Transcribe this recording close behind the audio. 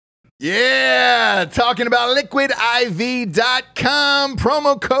Yeah, talking about liquidiv.com,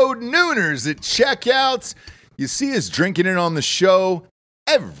 promo code Nooners at checkout. You see us drinking it on the show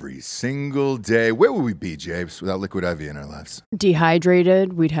every single day. Where would we be, James, without Liquid IV in our lives?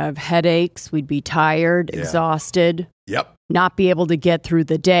 Dehydrated, we'd have headaches, we'd be tired, exhausted. Yep. Not be able to get through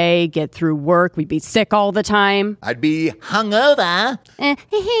the day, get through work. We'd be sick all the time. I'd be hungover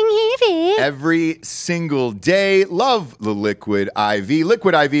every single day. Love the Liquid IV.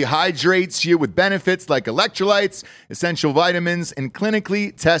 Liquid IV hydrates you with benefits like electrolytes, essential vitamins, and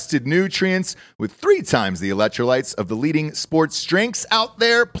clinically tested nutrients with 3 times the electrolytes of the leading sports drinks out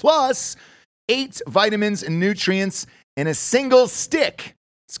there, plus 8 vitamins and nutrients in a single stick.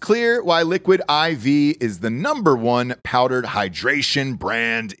 It's clear why Liquid IV is the #1 powdered hydration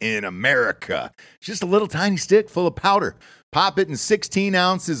brand in America. It's just a little tiny stick full of powder. Pop it in 16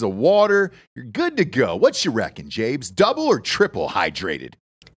 ounces of water. You're good to go. What you reckon, Jabes? Double or triple hydrated?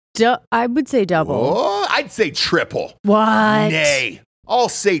 I would say double. Oh, I'd say triple. What? Nay, I'll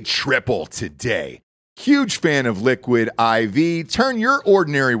say triple today. Huge fan of Liquid IV. Turn your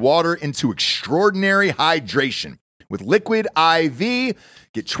ordinary water into extraordinary hydration. With Liquid IV,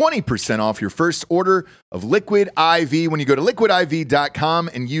 get 20% off your first order of Liquid IV when you go to liquidiv.com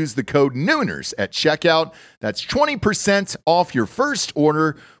and use the code Nooners at checkout. That's 20% off your first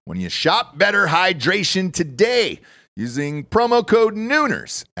order when you shop better hydration today using promo code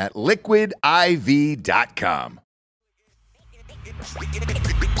Nooners at liquidiv.com.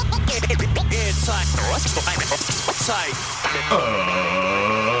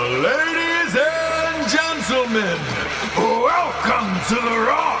 Ladies and gentlemen, welcome to the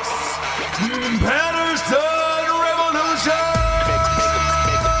Ross Patterson Revolution!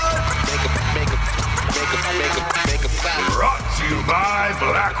 Brought to you by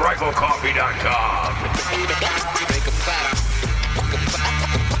BlackRifleCoffee.com.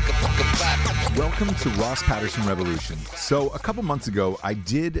 Welcome to Ross Patterson Revolution. So a couple months ago, I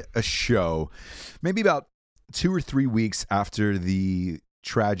did a show, maybe about 2 or 3 weeks after the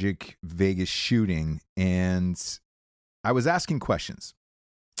tragic Vegas shooting, and I was asking questions.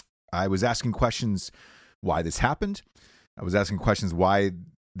 I was asking questions why this happened. I was asking questions why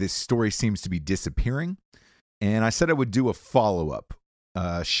this story seems to be disappearing. And I said I would do a follow-up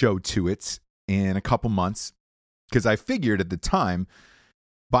show to it in a couple months because I figured at the time,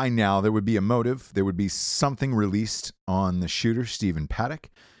 by now, there would be a motive. There would be something released on the shooter, Stephen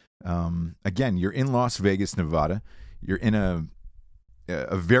Paddock. Again, you're in Las Vegas, Nevada. You're in a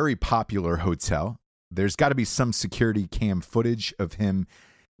very popular hotel. There's got to be some security cam footage of him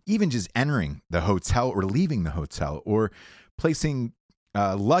even just entering the hotel or leaving the hotel or placing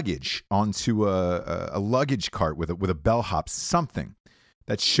luggage onto a luggage cart with a bellhop, something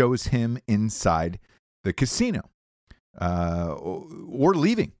that shows him inside the casino or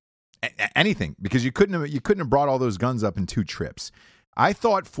leaving. Anything, because you couldn't have brought all those guns up in 2 trips. I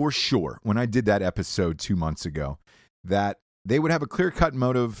thought for sure when I did that episode 2 months ago that they would have a clear-cut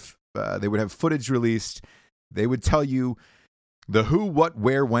motive. They would have footage released. They would tell you the who, what,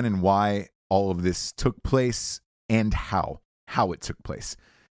 where, when, and why all of this took place and how it took place.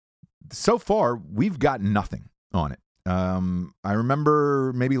 So far, we've got nothing on it. I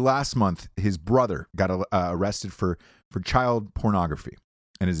remember maybe last month, his brother got arrested for child pornography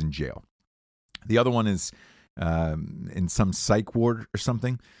and is in jail. The other one is in some psych ward or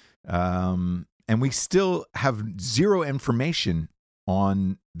something. And we still have zero information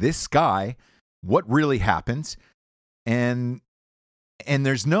on this guy, what really happened. And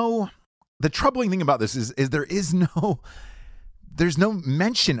there's no, the troubling thing about this is there's no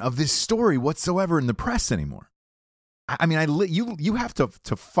mention of this story whatsoever in the press anymore. I mean, you have to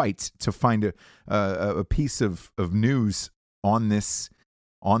fight to find a piece of news on this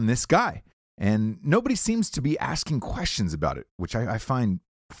guy. And nobody seems to be asking questions about it, which I find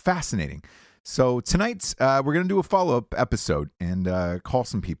fascinating. So tonight, we're going to do a follow-up episode and call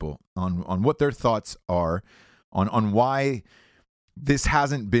some people on what their thoughts are on why this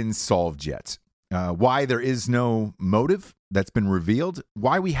hasn't been solved yet, why there is no motive that's been revealed,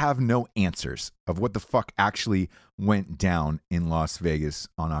 why we have no answers of what the fuck actually went down in Las Vegas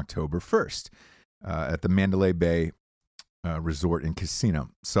on October 1st at the Mandalay Bay Resort and Casino.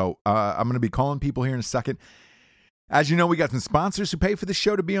 So I'm going to be calling people here in a second. As you know, we got some sponsors who pay for the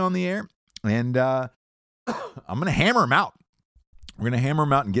show to be on the air. And I'm going to hammer them out. We're going to hammer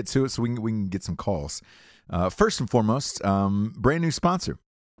them out and get to it so we can get some calls. First and foremost, brand new sponsor.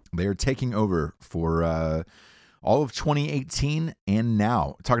 They are taking over for all of 2018 and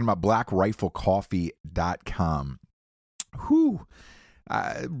now. Talking about blackriflecoffee.com. Whew.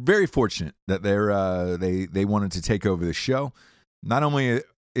 Very fortunate that they wanted to take over the show. Not only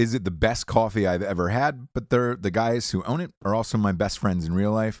is it the best coffee I've ever had, but the guys who own it are also my best friends in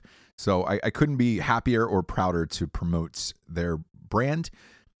real life. So I couldn't be happier or prouder to promote their brand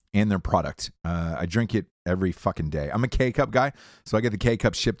and their product. I drink it every fucking day. I'm a K-Cup guy, so I get the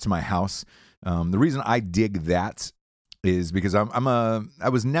K-Cup shipped to my house. The reason I dig that is because I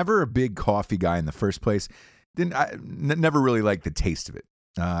was never a big coffee guy in the first place. Never really liked the taste of it.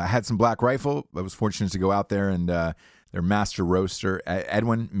 I had some Black Rifle. I was fortunate to go out there and their master roaster,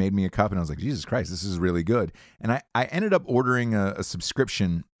 Edwin, made me a cup, and I was like, Jesus Christ, this is really good. And I ended up ordering a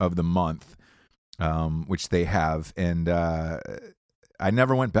subscription of the month, which they have, and I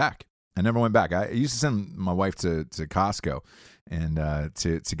never went back. I used to send my wife to Costco and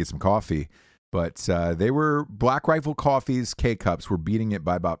to get some coffee, but they were Black Rifle coffees, K-Cups were beating it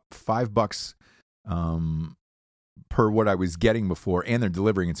by about $5 per what I was getting before, and they're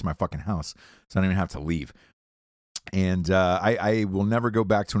delivering it to my fucking house, so I don't even have to leave. And I will never go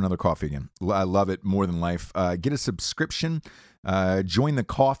back to another coffee again. I love it more than life. Get a subscription. Join the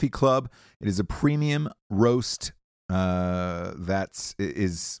coffee club. It is a premium roast that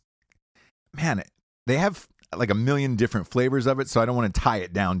is, man, they have like a million different flavors of it, so I don't want to tie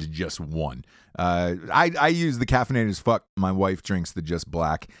it down to just one. I use the caffeinated as fuck. My wife drinks the just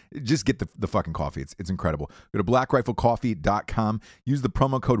black. Just get the fucking coffee. It's incredible. Go to blackriflecoffee.com. Use the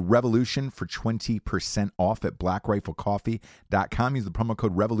promo code REVOLUTION for 20% off at blackriflecoffee.com. Use the promo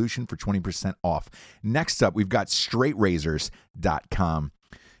code REVOLUTION for 20% off. Next up, we've got straightrazors.com.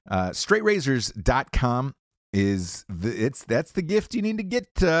 Straightrazors.com that's the gift you need to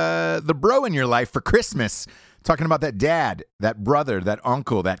get the bro in your life for Christmas. Talking about that dad, that brother, that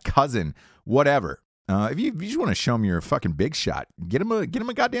uncle, that cousin, whatever. If you just want to show them you're a fucking big shot, get them a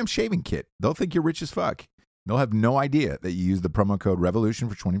goddamn shaving kit. They'll think you're rich as fuck. They'll have no idea that you use the promo code REVOLUTION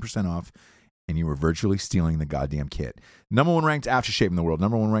for 20% off, and you were virtually stealing the goddamn kit. Number 1 ranked aftershave in the world.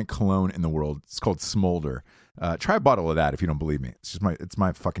 Number 1 ranked cologne in the world. It's called Smolder. Try a bottle of that if you don't believe me. It's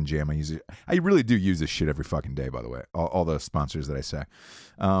my fucking jam. I use it. I really do use this shit every fucking day, by the way. All the sponsors that I say.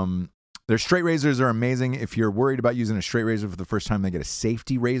 Their straight razors are amazing. If you're worried about using a straight razor for the first time, they get a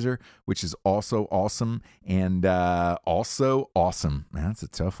safety razor, which is also awesome. And also awesome. Man, that's a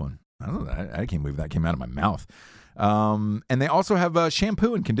tough one. I don't know. I can't believe that came out of my mouth. And they also have a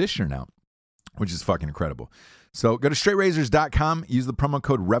shampoo and conditioner now, which is fucking incredible. So go to straightrazors.com. Use the promo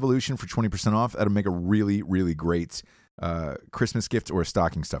code REVOLUTION for 20% off. That'll make a really, really great Christmas gift or a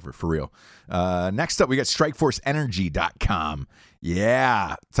stocking stuffer, for real. Next up, we got strikeforceenergy.com.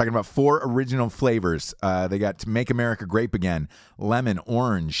 Yeah. Talking about 4 original flavors. They got To Make America Grape Again, lemon,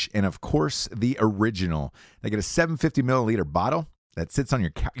 orange, and of course, the original. They get a 750 milliliter bottle that sits on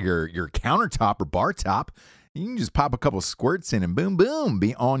your countertop or bar top. You can just pop a couple squirts in and boom, boom,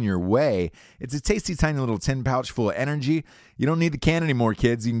 be on your way. It's a tasty, tiny little tin pouch full of energy. You don't need the can anymore,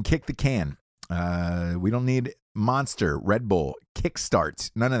 kids. You can kick the can. We don't need Monster, Red Bull,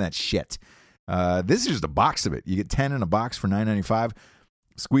 Kickstart, none of that shit. This is just a box of it. You get 10 in a box for $9.95.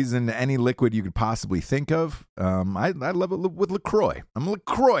 Squeeze into any liquid you could possibly think of. I love it with LaCroix. I'm a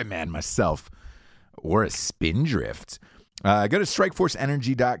LaCroix man myself. Or a Spindrift. Go to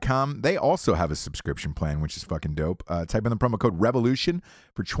strikeforceenergy.com. They also have a subscription plan, which is fucking dope. Type in the promo code REVOLUTION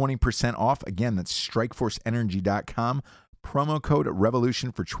for 20% off. Again, that's strikeforceenergy.com. Promo code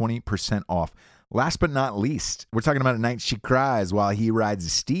REVOLUTION for 20% off. Last but not least, we're talking about A Night She Cries While He Rides a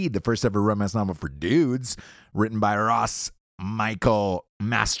Steed, the first ever romance novel for dudes, written by Ross Michael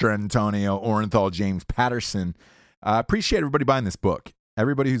Mastrantonio Orenthal James Patterson. Appreciate everybody buying this book.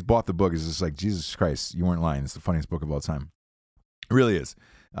 Everybody who's bought the book is just like, Jesus Christ, you weren't lying. It's the funniest book of all time. It really is.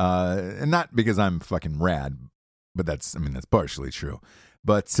 And not because I'm fucking rad, but that's partially true.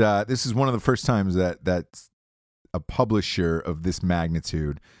 But this is one of the first times that a publisher of this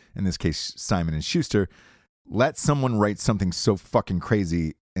magnitude, in this case Simon & Schuster, let someone write something so fucking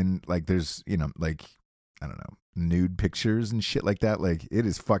crazy, and like there's, like, I don't know, nude pictures and shit like that. Like, it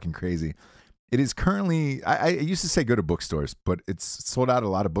is fucking crazy. It is currently, I used to say go to bookstores, but it's sold out at a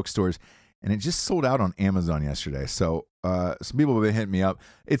lot of bookstores, and it just sold out on Amazon yesterday. So some people have been hitting me up.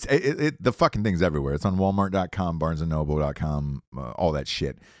 The fucking thing's everywhere. It's on Walmart.com, BarnesandNoble.com, all that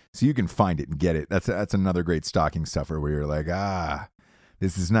shit. So you can find it and get it. That's another great stocking stuffer where you're like,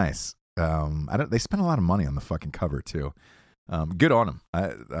 this is nice. They spent a lot of money on the fucking cover too. Good on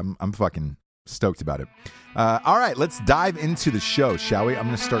them. I'm fucking stoked about it. All right, let's dive into the show, shall we? I'm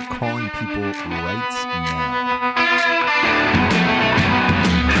going to start calling people right now.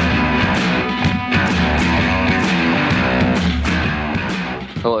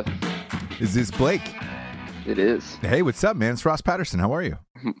 Hello. Is this Blake? It is. Hey, what's up, man? It's Ross Patterson. How are you?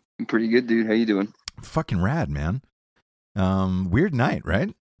 I'm pretty good, dude. How you doing? Fucking rad, man. Weird night,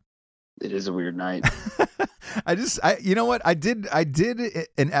 right? It is a weird night. You know what? I did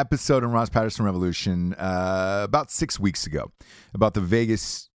an episode on Ross Patterson Revolution about 6 weeks ago about the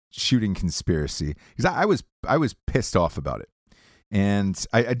Vegas shooting conspiracy because I was pissed off about it, and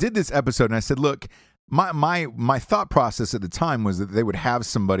I did this episode and I said, look, my thought process at the time was that they would have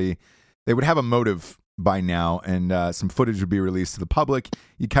a motive by now, and some footage would be released to the public.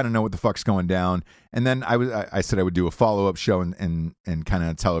 You kind of know what the fuck's going down, and then I said I would do a follow-up show and kind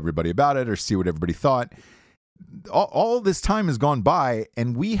of tell everybody about it or see what everybody thought. All this time has gone by,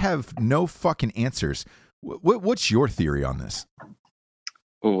 and we have no fucking answers. What's your theory on this?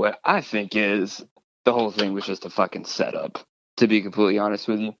 What I think is the whole thing was just a fucking setup, to be completely honest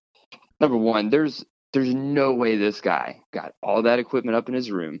with you. Number one, there's no way this guy got all that equipment up in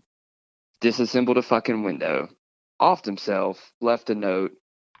his room, disassembled a fucking window, offed himself, left a note,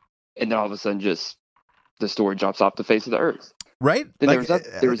 and then all of a sudden just the story drops off the face of the earth. Right? Then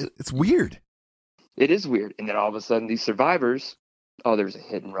it's weird. It is weird. And then all of a sudden these survivors, there's a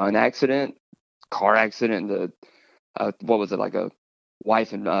hit and run accident, car accident, what was it, like a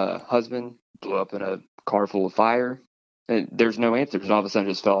wife and husband blew up in a car full of fire. And there's no answers. And all of a sudden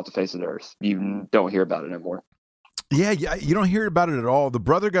it just fell off the face of the earth. You don't hear about it anymore. Yeah, you don't hear about it at all. The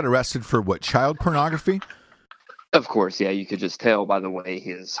brother got arrested for what, child pornography? Of course, yeah, you could just tell by the way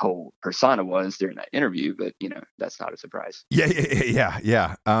his whole persona was during that interview, but that's not a surprise.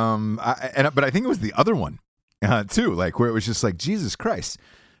 Yeah. But I think it was the other one too, like where it was just like Jesus Christ.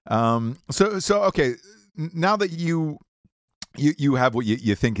 So okay, now that you have what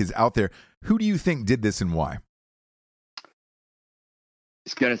you think is out there, who do you think did this and why?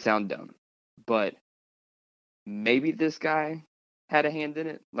 It's gonna sound dumb, but maybe this guy had a hand in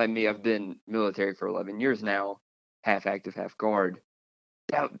it. Like me, I've been military for 11 years now, half active, half guard.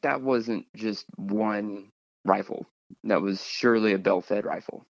 That wasn't just one rifle. That was surely a belt-fed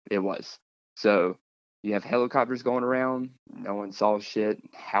rifle. It was. So you have helicopters going around. No one saw shit.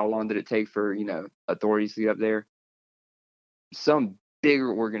 How long did it take for, authorities to get up there? Some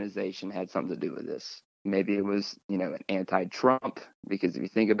bigger organization had something to do with this. Maybe it was, an anti-Trump, because if you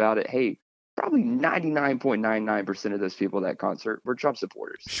think about it, hey, probably 99.99% of those people at that concert were Trump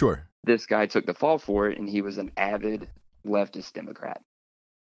supporters. Sure. This guy took the fall for it, and he was an avid leftist Democrat.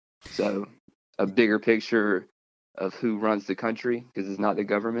 So a bigger picture of who runs the country, because it's not the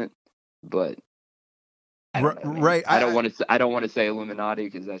government, but I don't know, right. I don't want to say Illuminati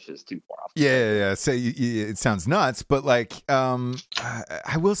because that's just too far off. Yeah. So it sounds nuts, but like,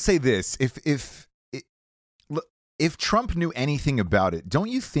 I will say this: if Trump knew anything about it, don't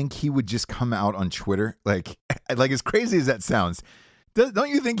you think he would just come out on Twitter? Like as crazy as that sounds, don't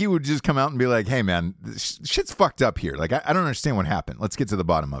you think he would just come out and be like, hey, man, shit's fucked up here. Like, I don't understand what happened. Let's get to the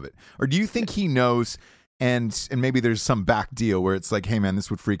bottom of it. Or do you think he knows and maybe there's some back deal where it's like, hey, man, this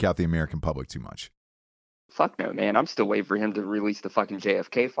would freak out the American public too much? Fuck no, man. I'm still waiting for him to release the fucking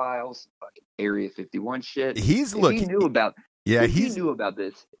JFK files, fucking Area 51 shit. He knew about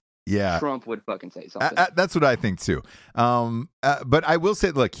this. Yeah, Trump would fucking say something. That's what I think too. But I will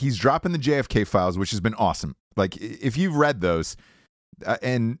say, look, he's dropping the JFK files, which has been awesome. Like, if you've read those,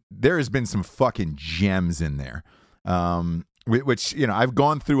 and there has been some fucking gems in there, which I've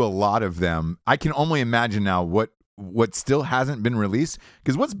gone through a lot of them. I can only imagine now what still hasn't been released,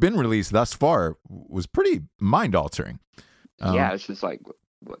 because what's been released thus far was pretty mind altering. Yeah, it's just like,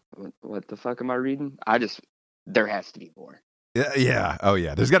 what the fuck am I reading? There has to be more. Yeah. Oh,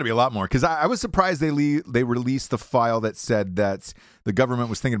 yeah. There's got to be a lot more, because I was surprised they released the file that said that the government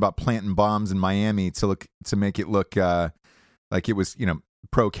was thinking about planting bombs in Miami to make it look like it was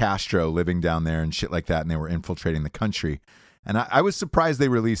pro Castro living down there and shit like that, and they were infiltrating the country. And I was surprised they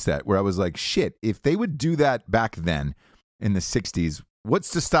released that, where I was like, shit, if they would do that back then in the 60s, what's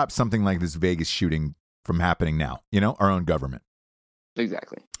to stop something like this Vegas shooting from happening now? Our own government.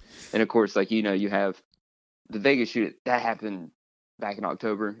 Exactly. And of course, like, you have the Vegas shooting that happened back in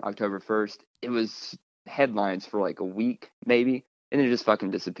October 1st. It was headlines for like a week, maybe, and then it just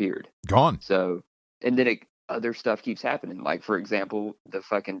fucking disappeared. Gone. So, and then other stuff keeps happening. Like, for example, the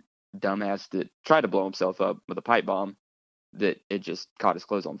fucking dumbass that tried to blow himself up with a pipe bomb, that it just caught his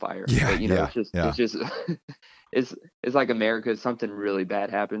clothes on fire. Yeah, but, it's just it's like America. Something really bad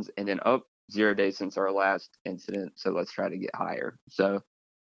happens, and then 0 days since our last incident, so let's try to get higher. So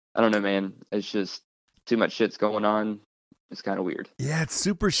I don't know, man. It's just too much shit's going on. It's kind of weird. Yeah, it's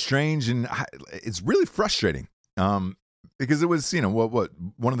super strange, and it's really frustrating. Because it was, what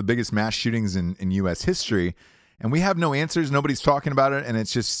one of the biggest mass shootings in U.S. history, and we have no answers. Nobody's talking about it, and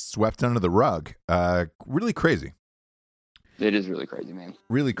it's just swept under the rug. Really crazy. It is really crazy, man.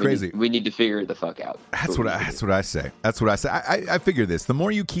 Really crazy. We need to figure it the fuck out. That's what I say. I figure this. The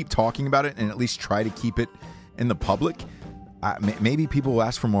more you keep talking about it and at least try to keep it in the public, maybe people will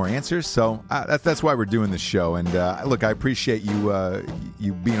ask for more answers. So that's why we're doing this show. And look, I appreciate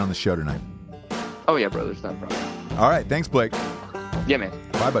you being on the show tonight. Oh, yeah, brother. It's not a problem. All right. Thanks, Blake. Yeah, man.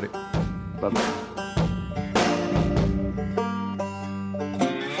 Bye, buddy. Bye-bye.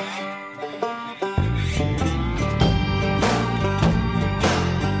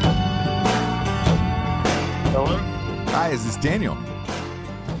 Hello? Hi, is this Daniel?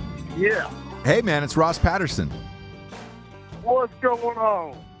 Yeah. Hey, man, it's Ross Patterson. What's going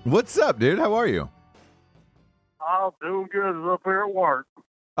on? What's up, dude? How are you? I'm doing good. It's up here at work.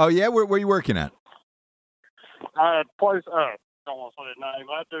 Oh, yeah? Where are you working at? I don't want to say the name.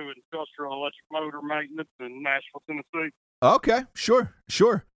 I do industrial electric motor maintenance in Nashville, Tennessee. Okay, sure.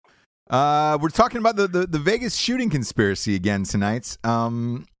 We're talking about the Vegas shooting conspiracy again tonight.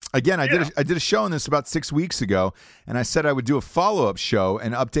 Again, I did a show on this about 6 weeks ago, and I said I would do a follow-up show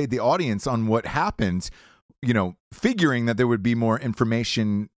and update the audience on what happened, figuring that there would be more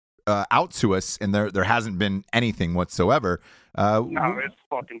information out to us, and there hasn't been anything whatsoever. No, it's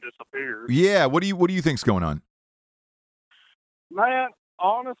fucking disappeared. Yeah, what do you think's going on? Man,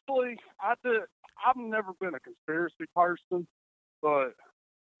 honestly, I've never been a conspiracy person, but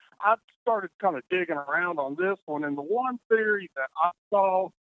I started kind of digging around on this one, and the one theory that I saw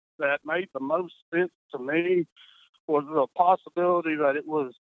that made the most sense to me was the possibility that it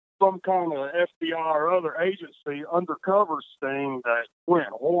was some kind of FBI or other agency undercover sting that went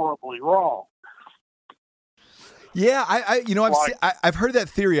horribly wrong. Yeah, I've heard that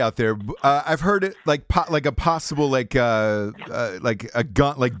theory out there. I've heard it like a possible like a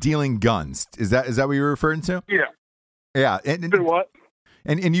gun, like dealing guns. Is that what you're referring to? Yeah. Yeah. Do what?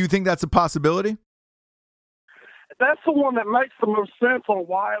 And you think that's a possibility? That's the one that makes the most sense on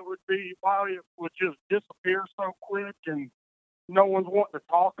why it would just disappear so quick and no one's wanting to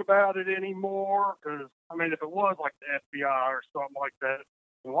talk about it anymore. Because if it was like the FBI or something like that,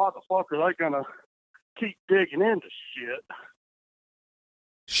 then why the fuck are they gonna keep digging into shit?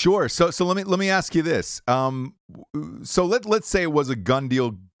 Sure. So let me ask you this. So let's say it was a gun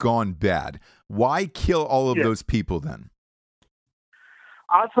deal gone bad. Why kill all of those people then?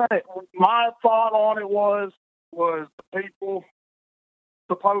 I think my thought on it was the people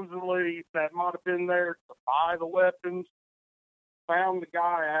supposedly that might have been there to buy the weapons found the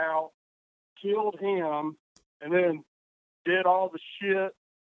guy out, killed him, and then did all the shit,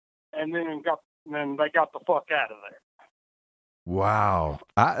 and then they got the fuck out of there. Wow.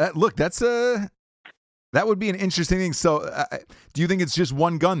 Look, that would be an interesting thing. So, do you think it's just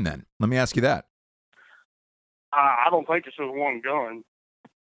one gun then? Let me ask you that. I don't think it's just one gun.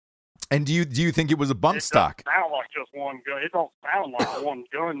 And do you think it was a bump stock? It doesn't sound like just one gun. It don't sound like one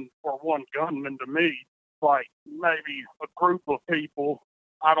gun or one gunman to me. Like maybe a group of people.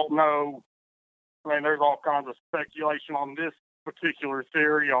 I don't know. There's all kinds of speculation on this particular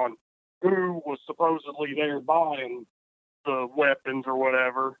theory on who was supposedly there buying the weapons or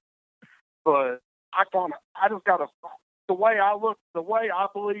whatever. But the way I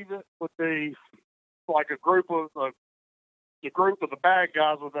believe it would be like the group of the bad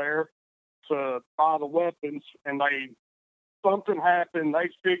guys were there to buy the weapons, and something happened. They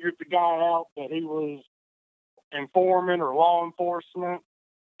figured the guy out that he was informant or law enforcement,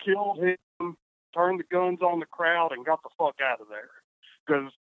 killed him, turned the guns on the crowd, and got the fuck out of there.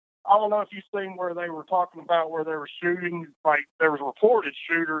 Because I don't know if you've seen where they were talking about where they were shooting. Like there was reported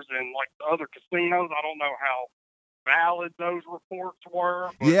shooters in like the other casinos. I don't know how valid those reports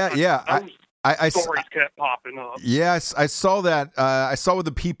were. But stories kept popping up. Yes, I saw that. I saw what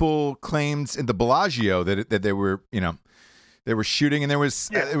the people claimed in the Bellagio that they were, they were shooting, and there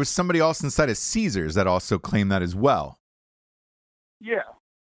was somebody else inside of Caesars that also claimed that as well. Yeah.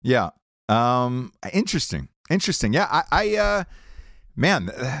 Yeah. Interesting. Yeah. Man,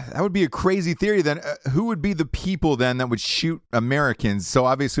 that would be a crazy theory. Then who would be the people then that would shoot Americans? So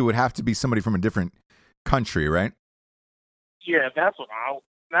obviously, it would have to be somebody from a different country, right? Yeah, that's what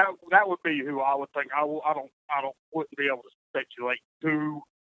that would be who I would think. Wouldn't be able to speculate who,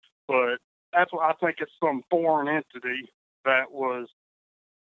 but that's what I think. It's some foreign entity that was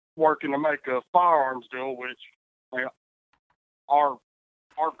working to make a firearms deal, which our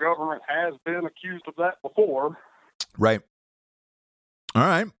government has been accused of that before. Right. All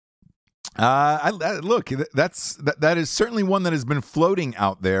right. Look, that is certainly one that has been floating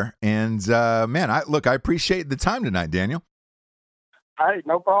out there, and man, I appreciate the time tonight, Daniel. Hey,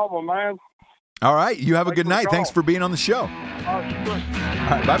 no problem, man. All right. You have a good night. Thanks for being on the show. All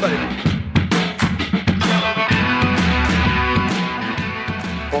right. Bye, buddy.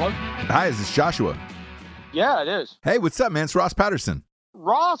 Hi, is this Joshua? Yeah, it is. Hey, what's up, man? It's Ross Patterson.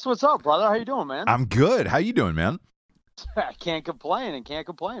 Ross, what's up, brother? How you doing, man? I'm good. How you doing, man? I can't complain,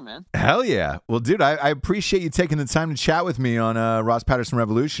 man. Hell yeah. Well, dude, I appreciate you taking the time to chat with me on Ross Patterson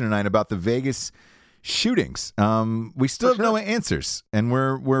Revolution tonight about the Vegas shootings. We still have no answers, and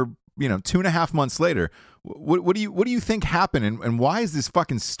we're 2.5 months later. What do you think happened, and why has this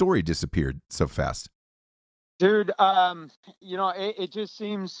fucking story disappeared so fast? Dude, it just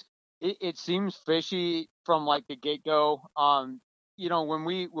seems it seems fishy from like the get-go. When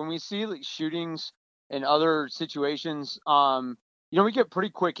we see like shootings and other situations, we get pretty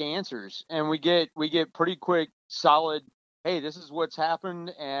quick answers, and we get pretty quick, solid, hey, this is what's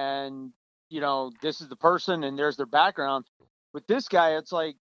happened, and this is the person, and there's their background. With this guy, it's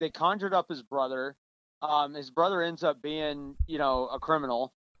like they conjured up his brother. His brother ends up being, a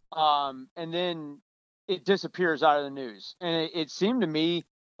criminal, and then it disappears out of the news. And it seemed to me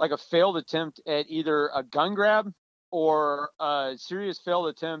like a failed attempt at either a gun grab or a serious failed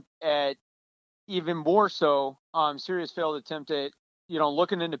attempt at, even more so, serious failed attempt at,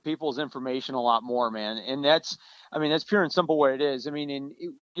 looking into people's information a lot more, man. And that's pure and simple what it is. I mean,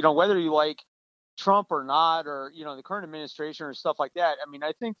 whether you like Trump or not, or, the current administration or stuff like that, I mean,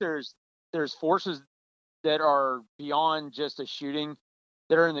 I think there's forces that are beyond just a shooting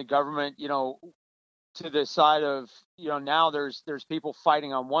that are in the government, to the side of, now there's people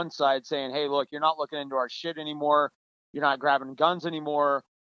fighting on one side saying, hey, look, you're not looking into our shit anymore. You're not grabbing guns anymore.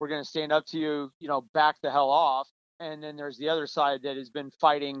 We're going to stand up to you, back the hell off. And then there's the other side that has been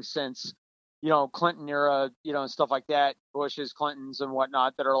fighting since, Clinton era, and stuff like that, Bush's, Clintons and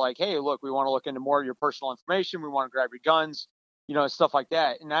whatnot, that are like, hey, look, we want to look into more of your personal information. We want to grab your guns, stuff like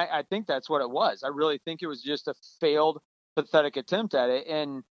that. And I think that's what it was. I really think it was just a failed, pathetic attempt at it.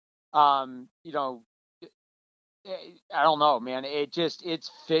 And, I don't know, man.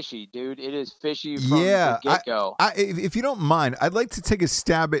 It's fishy, dude. It is fishy from the get-go. If you don't mind, I'd like to take a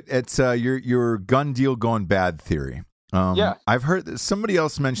stab at your gun deal going bad theory. Yeah. I've heard that somebody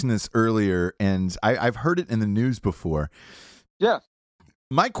else mention this earlier, and I've heard it in the news before. Yeah.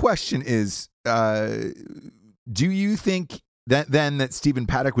 My question is, do you think that Stephen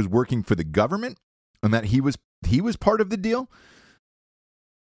Paddock was working for the government and that he was part of the deal?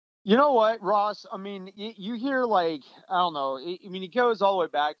 You know what, Ross? I mean, you hear like, I don't know. I mean, it goes all the way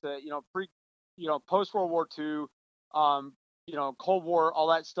back to, post World War II, Cold War, all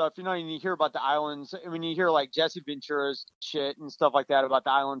that stuff. And you hear about the islands. I mean, you hear like Jesse Ventura's shit and stuff like that about the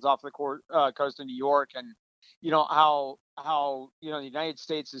islands off the coast of New York, and how the United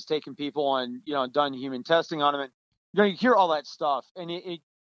States has taken people and done human testing on them. And you hear all that stuff, and you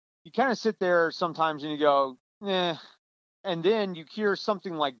kind of sit there sometimes and you go, eh. And then you hear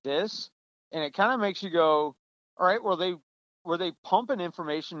something like this, and it kind of makes you go, all right, were they pumping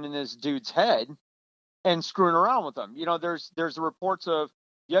information in this dude's head and screwing around with them? There's the reports of,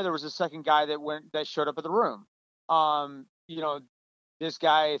 there was a second guy that showed up at the room. This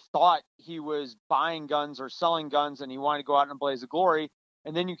guy thought he was buying guns or selling guns, and he wanted to go out in a blaze of glory.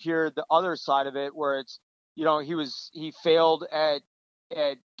 And then you hear the other side of it, where it's, he failed at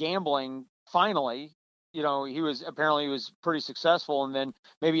gambling finally. He was pretty successful, and then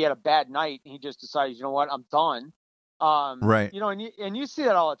maybe he had a bad night and he just decided, you know what, I'm done. Right. And you see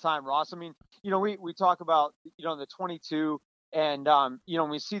that all the time, Ross. I mean, we talk about, the 22, and,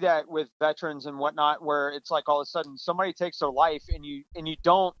 we see that with veterans and whatnot, where it's like all of a sudden somebody takes their life, and you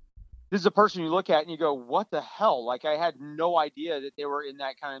don't, this is a person you look at and you go, what the hell? Like, I had no idea that they were in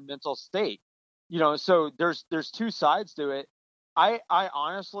that kind of mental state, so there's two sides to it. I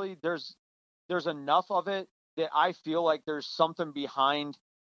honestly, there's enough of it that I feel like there's something behind.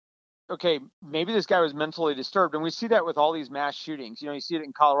 Okay, maybe this guy was mentally disturbed. And we see that with all these mass shootings. You see it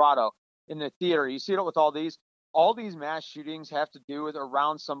in Colorado, in the theater. You see it with all these mass shootings have to do with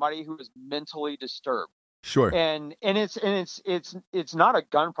around somebody who is mentally disturbed. Sure. And it's not a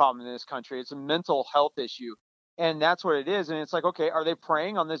gun problem in this country. It's a mental health issue. And that's what it is. And it's like, okay, are they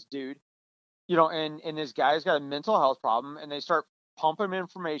preying on this dude? And this guy's got a mental health problem, and they start pumping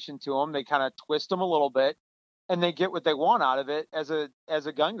information to them. They kind of twist them a little bit, and they get what they want out of it as a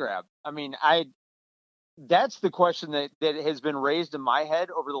gun grab. I mean, that's the question that has been raised in my head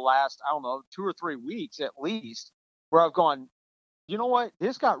over the last, I don't know, 2 or 3 weeks at least, where I've gone, you know what?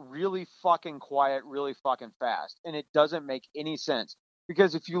 This got really fucking quiet really fucking fast, and it doesn't make any sense.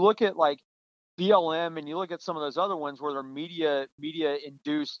 Because if you look at like BLM and you look at some of those other ones where they're media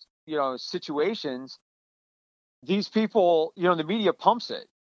induced, situations, these people, the media pumps it.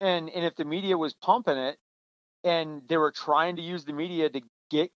 And if the media was pumping it and they were trying to use the media to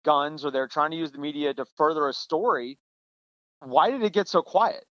get guns, or they're trying to use the media to further a story, why did it get so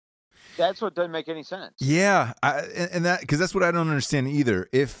quiet? That's what doesn't make any sense. Yeah, and that because that's what I don't understand either.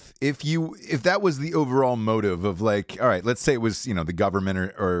 If that was the overall motive of like, all right, let's say it was the government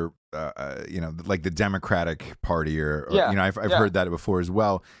or like the Democratic Party or I've heard that before as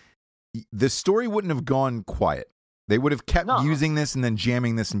well. The story wouldn't have gone quiet. They would have kept using this and then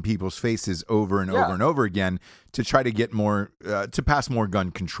jamming this in people's faces over and over and over again to try to get more to pass more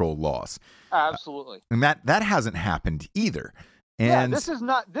gun control laws. Absolutely, and that hasn't happened either. And this is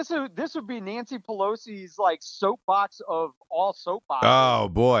not this would be Nancy Pelosi's like soapbox of all soapboxes. Oh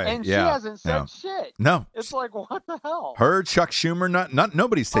boy, and she hasn't said shit. No, it's like what the hell? Her, Chuck Schumer, not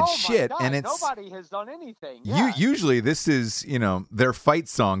nobody said shit, God, and it's nobody has done anything. Yeah. Usually this is their fight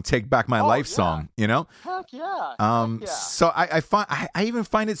song, "Take Back My Life" song. Heck yeah. So I even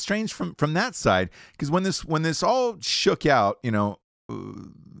find it strange from that side because when this all shook out,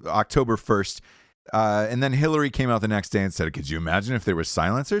 October 1st. And then Hillary came out the next day and said, "Could you imagine if there were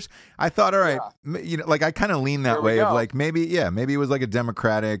silencers?" I thought, all right, like I kind of lean that way of like maybe it was like a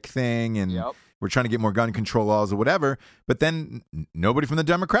Democratic thing, and we're trying to get more gun control laws or whatever. But then nobody from the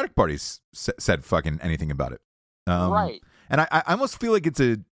Democratic Party said fucking anything about it, right? And I almost feel like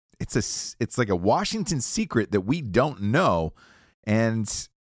it's like a Washington secret that we don't know, and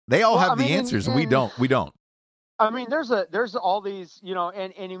they all have the answers, and we don't. I mean, there's all these, and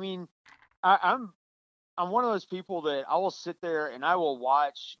I mean, I'm one of those people that I will sit there and I will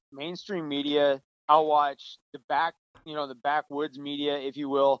watch mainstream media. I'll watch the backwoods media, if you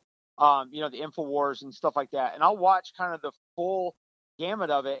will, the InfoWars and stuff like that. And I'll watch kind of the full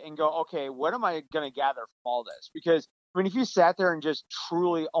gamut of it and go, okay, what am I going to gather from all this? Because I mean, if you sat there and just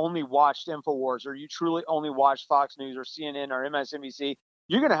truly only watched InfoWars, or you truly only watched Fox News or CNN or MSNBC,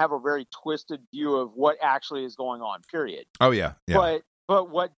 you're going to have a very twisted view of what actually is going on, period. Oh yeah. But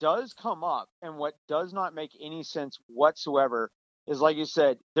what does come up and what does not make any sense whatsoever is, like you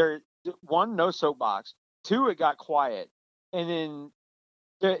said, one, no soapbox. Two, it got quiet. And then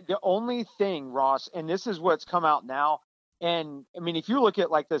the only thing, Ross, and this is what's come out now, and I mean, if you look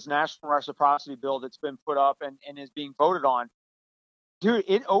at like this national reciprocity bill that's been put up and is being voted on, dude,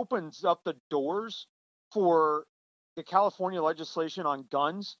 it opens up the doors for the California legislation on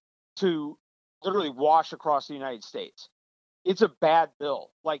guns to literally wash across the United States. It's a bad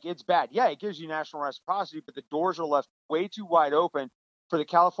bill. Like, it's bad. Yeah, it gives you national reciprocity, but the doors are left way too wide open for the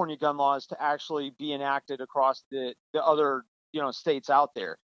California gun laws to actually be enacted across the other, states out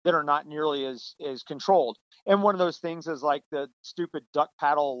there that are not nearly as controlled. And one of those things is like the stupid duck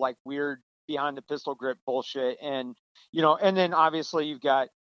paddle, like weird behind the pistol grip bullshit. And, and then obviously you've got,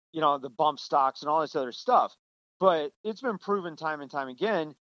 the bump stocks and all this other stuff. But it's been proven time and time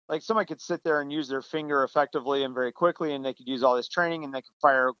again. Like, somebody could sit there and use their finger effectively and very quickly, and they could use all this training, and they could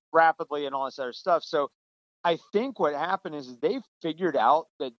fire rapidly and all this other stuff. So I think what happened is they figured out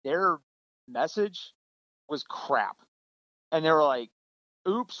that their message was crap. And they were like,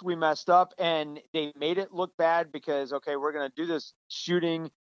 oops, we messed up. And they made it look bad because, okay, we're going to do this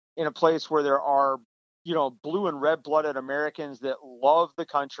shooting in a place where there are, blue and red-blooded Americans that love the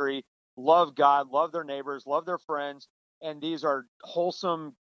country, love God, love their neighbors, love their friends. And these are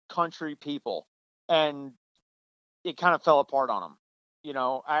wholesome country people, and it kind of fell apart on them.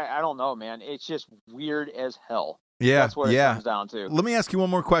 I don't know, man. It's just weird as hell. Yeah, that's what it comes down to. Let me ask you one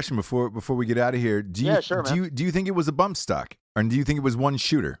more question before we get out of here. Do you think it was a bump stock, or do you think it was one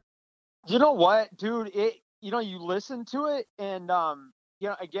shooter? You know what, dude? You listen to it, and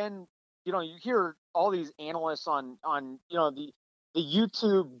again, you hear all these analysts on the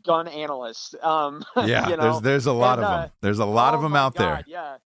YouTube gun analysts. There's a lot of them. There's a lot of them out there.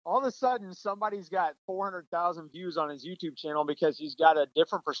 Yeah. All of a sudden, somebody's got 400,000 views on his YouTube channel because he's got a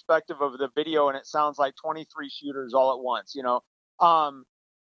different perspective of the video, and it sounds like 23 shooters all at once.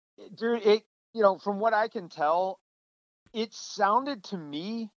 Dude, from what I can tell, it sounded to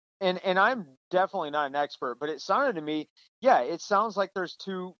me, and I'm definitely not an expert, but it sounded to me, it sounds like there's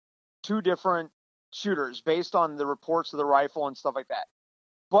two different shooters based on the reports of the rifle and stuff like that.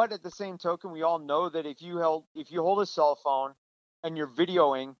 But at the same token, we all know that if you hold a cell phone and you're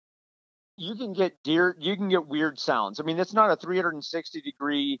videoing, you can get weird sounds. I mean, it's not a 360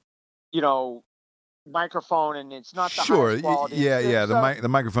 degree, microphone, and it's not the highest quality. Yeah. The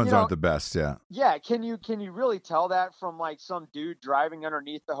microphones aren't the best. Yeah. Yeah. Can you really tell that from like some dude driving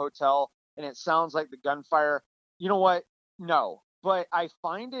underneath the hotel and it sounds like the gunfire? You know what? No. But I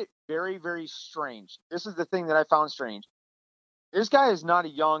find it very, very strange. This is the thing that I found strange. This guy is not a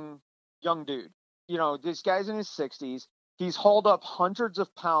young dude. This guy's in his 60s. He's hauled up hundreds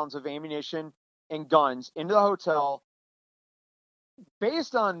of pounds of ammunition and guns into the hotel,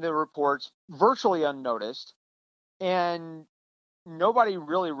 based on the reports, virtually unnoticed. And nobody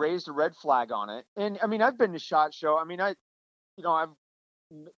really raised a red flag on it. And I mean, I've been to SHOT Show. I mean, I've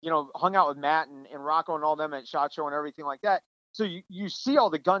hung out with Matt and Rocco and all them at SHOT Show and everything like that. So you see all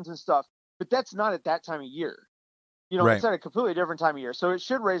the guns and stuff, but that's not at that time of year. Right. It's at a completely different time of year. So it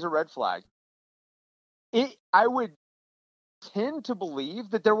should raise a red flag. I would tend to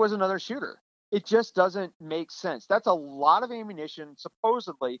believe that there was another shooter. It just doesn't make sense. That's a lot of ammunition,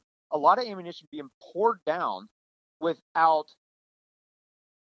 supposedly a lot of ammunition being poured down without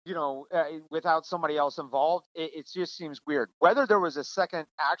without somebody else involved. It just seems weird. Whether there was a second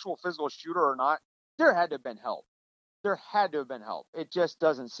actual physical shooter or not, there had to have been help. It just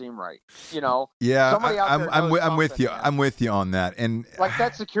doesn't seem right. Yeah, I'm with you. Man. I'm with you on that. And like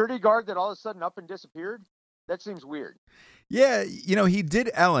that security guard that all of a sudden up and disappeared. That seems weird. Yeah, he did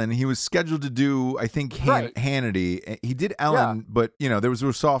Ellen. He was scheduled to do, I think, Hannity. He did Ellen, but there was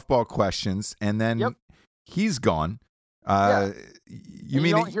softball questions, and then he's gone.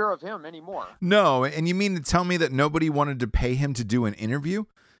 You don't hear of him anymore. No, and you mean to tell me that nobody wanted to pay him to do an interview?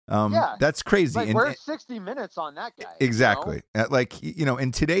 That's crazy. Like, where's 60 Minutes on that guy? Exactly.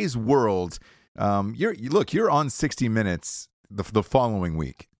 In today's world, you're on 60 Minutes the following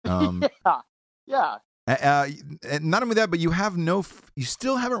week. Yeah. And not only that, but you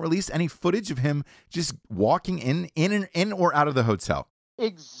still haven't released any footage of him just walking in or out of the hotel.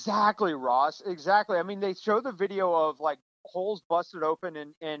 Exactly, Ross. Exactly. I mean, they show the video of like holes busted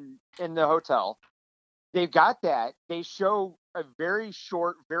open in the hotel. They've got that. They show a very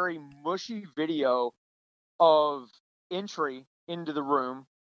short, very mushy video of entry into the room.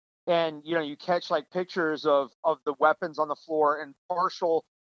 And, you catch like pictures of the weapons on the floor and partial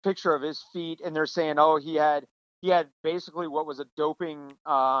picture of his feet, and they're saying, oh, he had basically what was a doping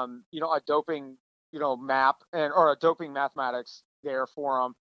map or a doping mathematics there for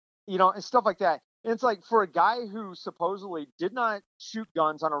him, and stuff like that. And it's like, for a guy who supposedly did not shoot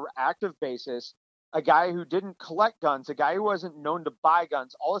guns on an active basis, a guy who didn't collect guns, a guy who wasn't known to buy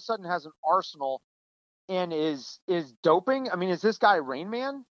guns, all of a sudden has an arsenal and is doping. I mean, is this guy Rain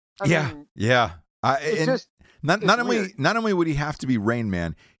Man? Yeah. Not only would he have to be Rain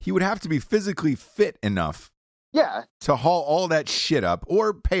Man, he would have to be physically fit enough to haul all that shit up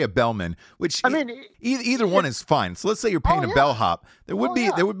or pay a bellman, which either one is fine. So let's say you're paying a bellhop. There would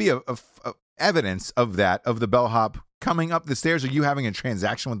be a evidence of the bellhop coming up the stairs or you having a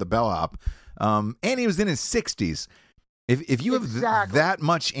transaction with the bellhop. And he was in his 60s. If you have that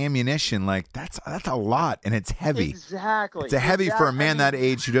much ammunition, like that's a lot, and it's heavy. Exactly. It's heavy for a man that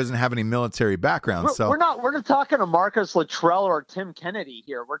age who doesn't have any military background. We're not talking to Marcus Luttrell or Tim Kennedy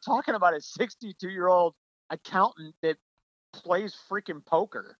here. We're talking about a 62-year-old accountant that plays freaking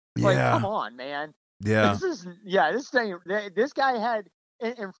poker. Like, come on, man. Yeah. This guy had,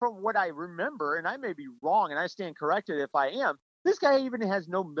 and from what I remember, and I may be wrong, and I stand corrected if I am, this guy even has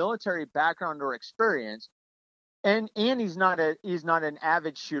no military background or experience. And he's not an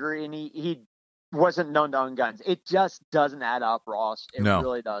avid shooter, and he wasn't known to own guns. It just doesn't add up, Ross. It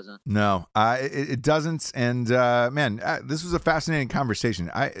really doesn't. No, it doesn't. And this was a fascinating conversation.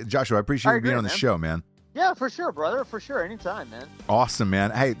 Joshua, I appreciate you being on the show, man. Yeah, for sure, brother. For sure, anytime, man. Awesome,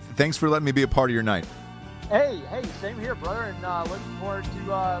 man. Hey, thanks for letting me be a part of your night. Hey, same here, brother. And looking forward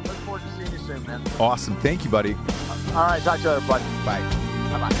to seeing you soon, man. Awesome. Thank you, buddy. All right, talk to you later, buddy. Bye.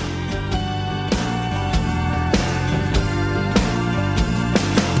 Bye-bye.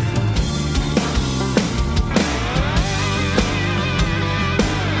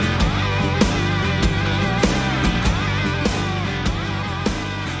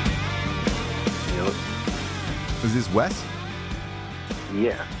 Is this Wes?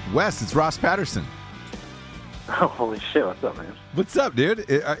 Yeah. Wes, it's Ross Patterson. Oh, holy shit! What's up, man? What's up, dude?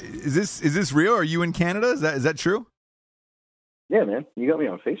 Is this real? Are you in Canada? Is that true? Yeah, man. You got me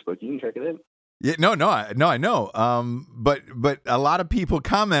on Facebook. You can check it out. Yeah, I know. But a lot of people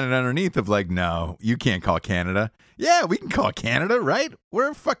commented underneath of like, no, you can't call Canada. Yeah, we can call Canada, right?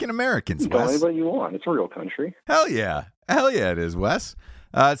 We're fucking Americans, You can call Wes. anybody you want. It's a real country. Hell yeah, it is, Wes.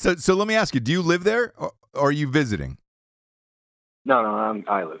 So let me ask you: do you live there, or are you visiting? No,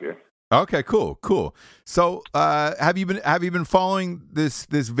 I live here. Okay, cool. So, have you been following this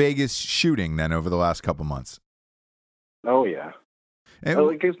Vegas shooting then over the last couple months? Oh yeah,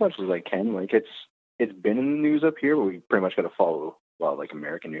 like as much as I can. Like it's been in the news up here, but we pretty much got to follow like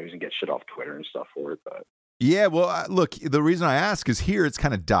American news and get shit off Twitter and stuff for it. But yeah, well, look, the reason I ask is here it's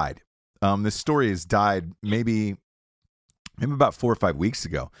kind of died. This story has died maybe about 4 or 5 weeks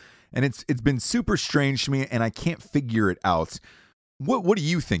ago, and it's been super strange to me, and I can't figure it out. What do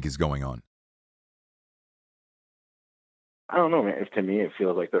you think is going on? I don't know, man. To me, it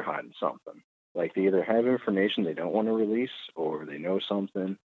feels like they're hiding something. Like, they either have information they don't want to release, or they know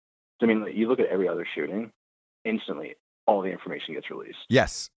something. I mean, like, you look at every other shooting, instantly, all the information gets released.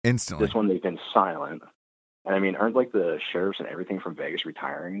 Yes, instantly. This one, they've been silent. And I mean, aren't like the sheriffs and everything from Vegas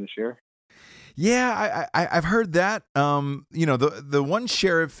retiring this year? Yeah, I've heard that. You know, the one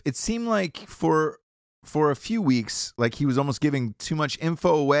sheriff, it seemed like for a few weeks, like he was almost giving too much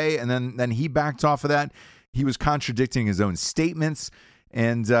info away, and then he backed off of that. He was contradicting his own statements,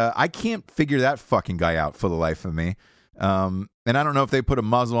 and I can't figure that fucking guy out for the life of me. And I don't know if they put a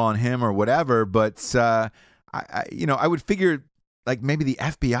muzzle on him or whatever, but I would figure like maybe the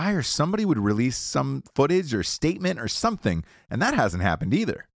FBI or somebody would release some footage or statement or something, and that hasn't happened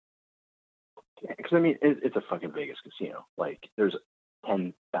either. Because, I mean, it's a fucking Vegas casino. Like, there's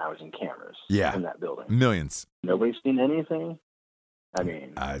 10,000 cameras in that building. Millions. Nobody's seen anything. I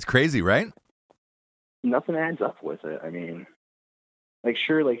mean... it's crazy, right? Nothing adds up with it. I mean,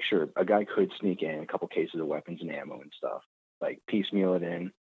 sure, a guy could sneak in a couple cases of weapons and ammo and stuff. Like, piecemeal it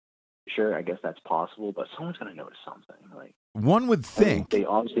in. Sure, I guess that's possible, but someone's going to notice something. Like, one would think... they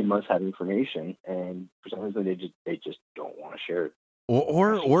obviously must have information, and for some reason they just don't want to share it.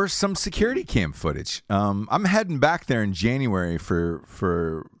 Or some security cam footage. I'm heading back there in January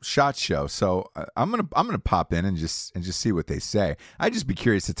for SHOT Show, so I'm gonna pop in and just see what they say. I'd just be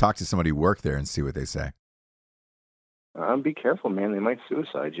curious to talk to somebody who worked there and see what they say. Be careful, man. They might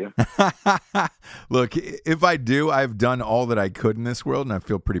suicide you. Look, if I do, I've done all that I could in this world, and I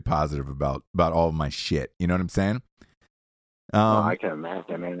feel pretty positive about all of my shit. You know what I'm saying? I can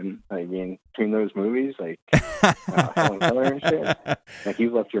imagine, man. I mean, between those movies, like Helen Keller and shit, like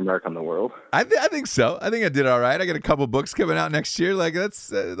you've left your mark on the world. I think so. I think I did all right. I got a couple books coming out next year. Like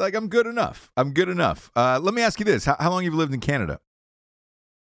that's like I'm good enough. Let me ask you this: How long have you lived in Canada?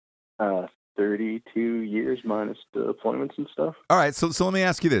 32 years minus the deployments and stuff. All right, so let me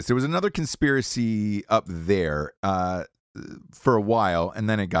ask you this: there was another conspiracy up there for a while, and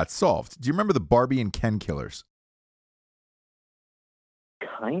then it got solved. Do you remember the Barbie and Ken killers?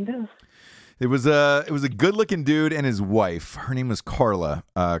 Kind of. It was a good-looking dude and his wife. Her name was Carla.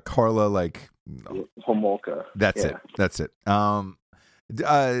 Carla, like Homolka. That's it.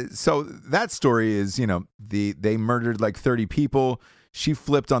 So that story is, they murdered like 30 people. She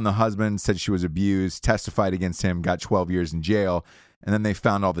flipped on the husband, said she was abused, testified against him, got 12 years in jail, and then they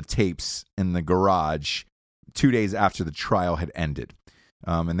found all the tapes in the garage 2 days after the trial had ended.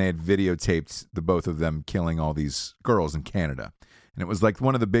 And they had videotaped the both of them killing all these girls in Canada. And it was like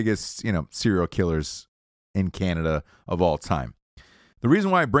one of the biggest, serial killers in Canada of all time. The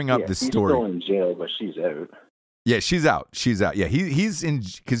reason why I bring up this story... He's still in jail, but she's out. Yeah, she's out. Yeah, he's in...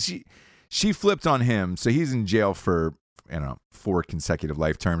 Because she flipped on him, so he's in jail for, 4 consecutive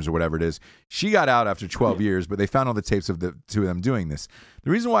life terms or whatever it is. She got out after 12 years, but they found all the tapes of the two of them doing this.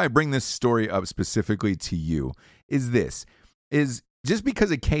 The reason why I bring this story up specifically to you is just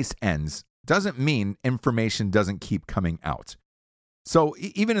because a case ends doesn't mean information doesn't keep coming out. So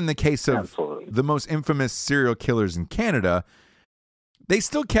even in the case of the most infamous serial killers in Canada, they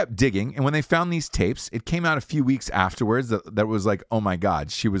still kept digging. And when they found these tapes, it came out a few weeks afterwards that was like, oh my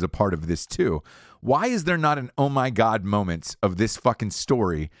God, she was a part of this too. Why is there not an oh my God moment of this fucking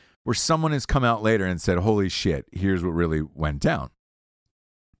story where someone has come out later and said, holy shit, here's what really went down?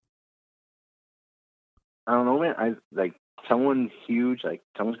 I don't know, man. Someone huge, like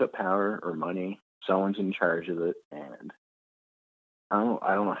someone's got power or money, someone's in charge of it, and I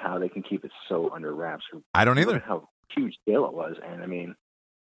don't know how they can keep it so under wraps. I don't either. How huge scale it was, and I mean,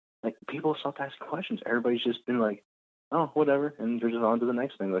 like people stopped asking questions. Everybody's just been like, "Oh, whatever," and they're just on to the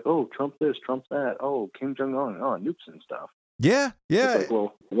next thing. Like, "Oh, Trump this, Trump that. Oh, Kim Jong Un. Oh, nukes and stuff." Yeah. It's like,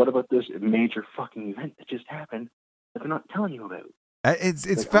 well, what about this major fucking event that just happened that they're not telling you about?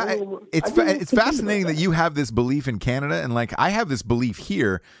 It's fascinating that you have this belief in Canada, and like I have this belief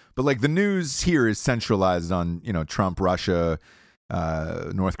here, but like the news here is centralized on Trump, Russia,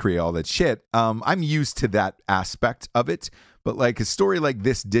 North Korea, all that shit. I'm used to that aspect of it, but like a story like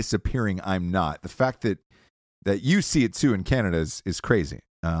this disappearing, I'm not. The fact that you see it too in Canada is crazy.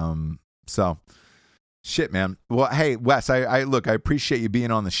 So shit, man. Well, hey, Wes, I appreciate you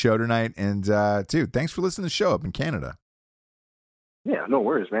being on the show tonight, and dude, thanks for listening to the show up in Canada. Yeah, no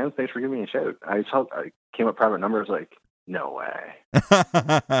worries, man. Thanks for giving me a shout. I came up private number. I was like, no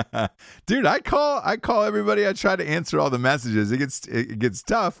way. Dude, I call everybody. I try to answer all the messages. It gets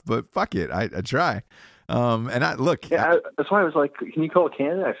tough, but fuck it. I try. And I look. Yeah, that's why I was like, can you call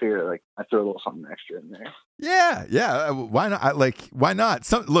Canada? I figured like I throw a little something extra in there. Yeah. Why not? Why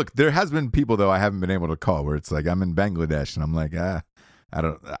not? Look, there has been people though I haven't been able to call where it's like I'm in Bangladesh and I'm like,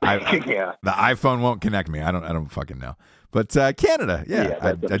 Yeah. The iPhone won't connect me. I don't fucking know. But Canada,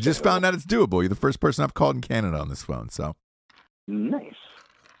 Yeah, I just found out it's doable. You're the first person I've called in Canada on this phone. So Nice.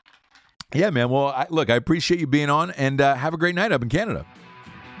 yeah, man. Well, I appreciate you being on, and have a great night up in Canada.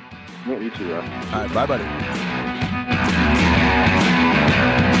 Yeah, you too, Russ. All right, bye, buddy.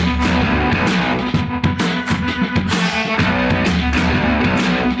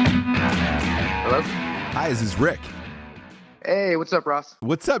 Hello? Hi, this is Rick. Hey, what's up, Ross?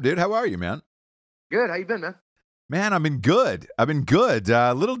 What's up, dude? How are you, man? Good. How you been, man? Man, I've been good.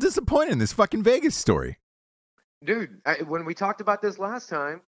 A little disappointed in this fucking Vegas story. Dude, when we talked about this last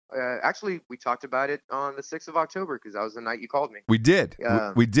time, actually, we talked about it on the 6th of October because that was the night you called me. We did.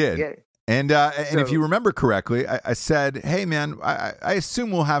 We did. Yeah. And if you remember correctly, I said, hey, man, I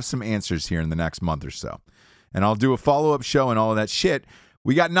assume we'll have some answers here in the next month or so. And I'll do a follow-up show and all of that shit.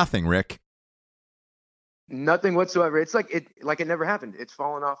 We got nothing, Rick. Nothing whatsoever. It's like it never happened. It's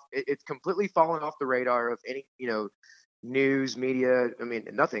fallen off. It's completely fallen off the radar of any, news, media. I mean,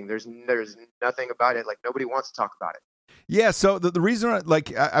 nothing. There's nothing about it. Like, nobody wants to talk about it. Yeah, so the reason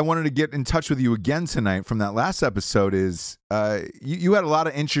I wanted to get in touch with you again tonight from that last episode is you had a lot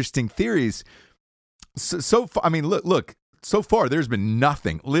of interesting theories. So far, I mean, look. So far, there's been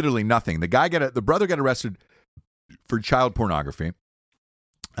nothing, literally nothing. The brother got arrested for child pornography.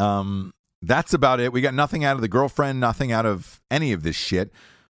 That's about it. We got nothing out of the girlfriend, nothing out of any of this shit.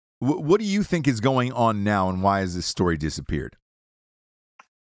 What do you think is going on now, and why has this story disappeared?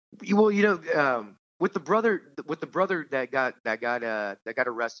 Well, with the brother that got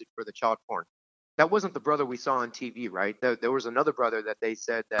arrested for the child porn, that wasn't the brother we saw on TV, right? There was another brother that they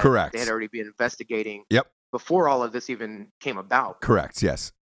said that Correct. They had already been investigating. Yep. Before all of this even came about. Correct.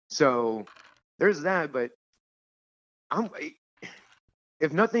 Yes. So there's that, but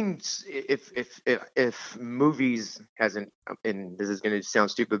if movies hasn't, and this is going to sound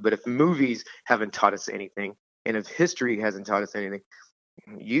stupid, but if movies haven't taught us anything, and if history hasn't taught us anything,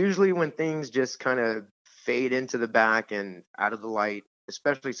 usually when things just kind of fade into the back and out of the light,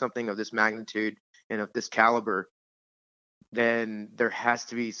 especially something of this magnitude and of this caliber, then there has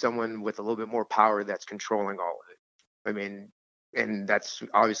to be someone with a little bit more power that's controlling all of it. I mean, and that's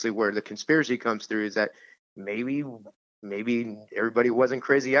obviously where the conspiracy comes through, is that maybe everybody wasn't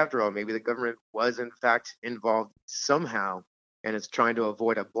crazy after all. Maybe the government was in fact involved somehow and is trying to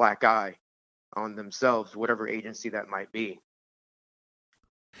avoid a black eye on themselves, whatever agency that might be.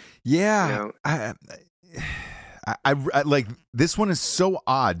 Yeah. I like, this one is so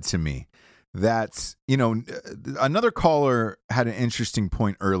odd to me that, another caller had an interesting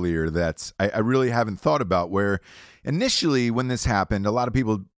point earlier that I really haven't thought about, where initially when this happened, a lot of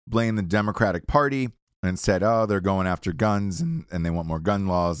people blamed the Democratic Party and said, oh, they're going after guns and they want more gun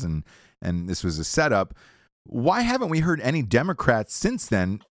laws and this was a setup. Why haven't we heard any Democrats since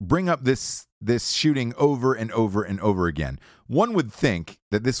then bring up this shooting over and over and over again? One would think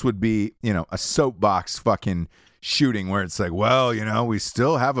that this would be, a soapbox fucking shooting where it's like, well, we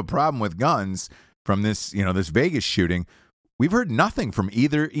still have a problem with guns from this, this Vegas shooting. We've heard nothing from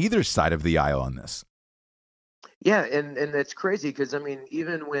either side of the aisle on this. Yeah, and it's crazy because, I mean,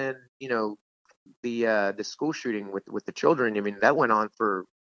 even when, the school shooting with the children, I mean, that went on for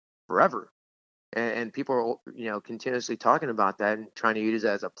forever. And people are, continuously talking about that and trying to use it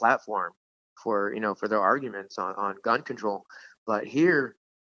as a platform for their arguments on gun control. But here,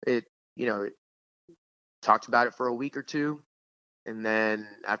 it talked about it for a week or two, and then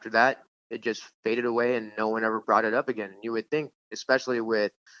after that, it just faded away, and no one ever brought it up again. And you would think, especially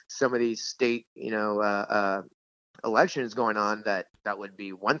with some of these state, elections going on, that would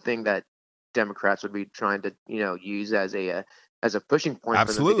be one thing that Democrats would be trying to, use as a pushing point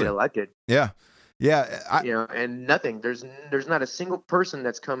Absolutely. for them to get elected. Yeah. Yeah. And nothing. There's not a single person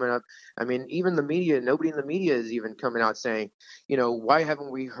that's coming up. I mean, even the media, nobody in the media is even coming out saying, why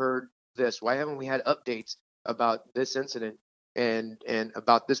haven't we heard this? Why haven't we had updates about this incident and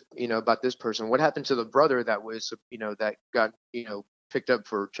about this, about this person? What happened to the brother that was, that got, picked up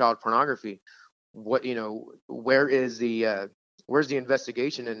for child pornography? What, where's the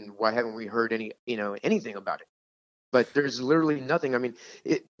investigation, and why haven't we heard anything about it? But there's literally nothing. I mean,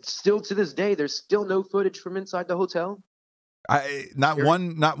 still to this day, there's still no footage from inside the hotel. Not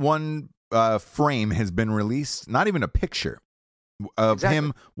one frame has been released. Not even a picture of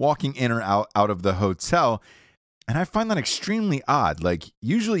him walking in or out of the hotel. And I find that extremely odd. Like,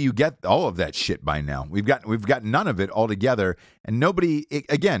 usually you get all of that shit by now. We've got none of it altogether. And nobody,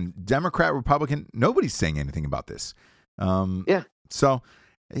 again, Democrat, Republican, nobody's saying anything about this. Yeah. So,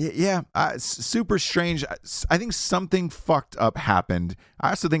 yeah, super strange. I think something fucked up happened. I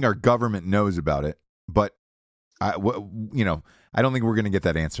also think our government knows about it, but I don't think we're going to get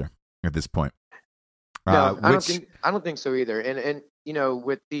that answer at this point. No, I don't think so either. And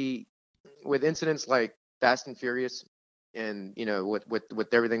with incidents like Fast and Furious, and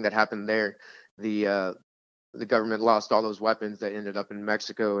with everything that happened there, the government lost all those weapons that ended up in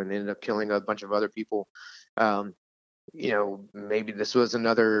Mexico and ended up killing a bunch of other people. Maybe this was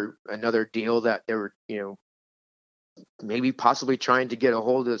another deal that they were, maybe possibly trying to get a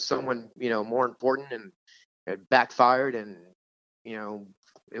hold of someone, more important, and it backfired, and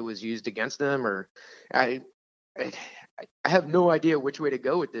it was used against them. Or I have no idea which way to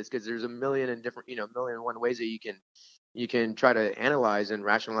go with this, because there's a million and one ways that you can try to analyze and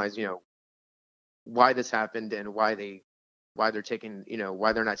rationalize, why this happened and why they're taking,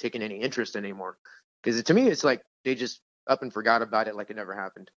 why they're not taking any interest anymore. Because to me, it's like they just up and forgot about it, like it never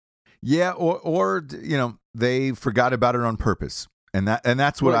happened. Yeah, or they forgot about it on purpose, and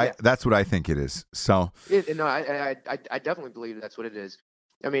that's what that's what I think it is. So I definitely believe that's what it is.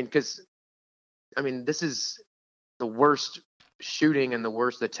 I mean, because this is the worst shooting and the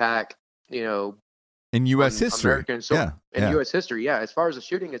worst attack, in U.S. history. U.S. history, yeah. As far as the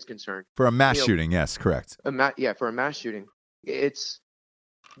shooting is concerned, for a mass shooting, yes, correct. For a mass shooting,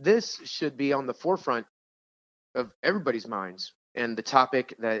 this should be on the forefront of everybody's minds, and the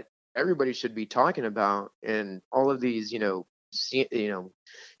topic that everybody should be talking about. And all of these, hate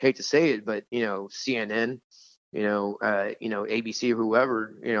to say it, but CNN, ABC,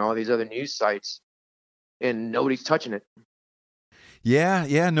 whoever, all these other news sites, and nobody's touching it.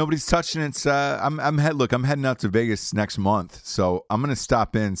 Yeah, nobody's touching it. I'm heading out to Vegas next month, so I'm gonna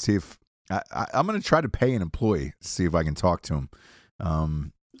stop in and see if I'm gonna try to pay an employee, see if I can talk to him.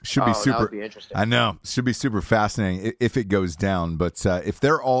 Should be super. That would be interesting. I know, should be super fascinating if it goes down. But if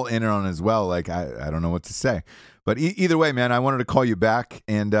they're all in on it as well, like I don't know what to say. But either way, man, I wanted to call you back,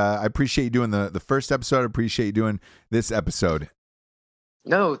 and I appreciate you doing the first episode. I appreciate you doing this episode.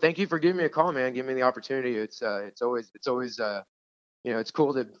 No, thank you for giving me a call, man. Give me the opportunity. It's always it's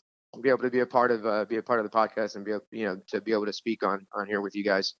cool to be able to be a part of the podcast and to be able to speak on here with you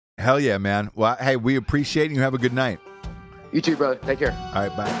guys. Hell yeah, man. Well, hey, we appreciate it, and you have a good night. You too, brother. Take care. All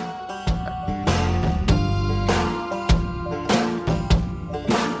right, bye.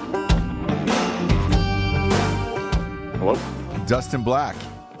 Hello? Dustin Black.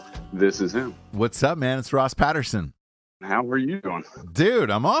 This is him. What's up, man? It's Ross Patterson. How are you doing? Dude,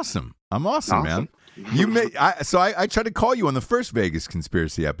 I'm awesome. Man. I tried to call you on the first Vegas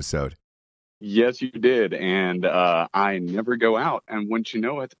Conspiracy episode. Yes, you did. And I never go out. And once you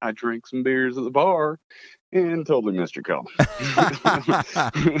know it, I drank some beers at the bar and totally missed your call.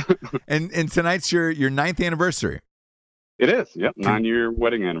 and tonight's your 9th anniversary. It is. Yep. 9-year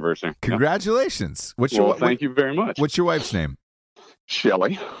wedding anniversary. Congratulations. Yep. Thank you very much. What's your wife's name?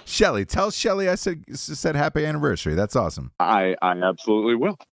 Shelly. Tell Shelly I said happy anniversary. That's awesome. I absolutely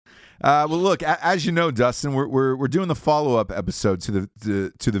will. Well, look, as you know, Dustin, we're doing the follow-up episode to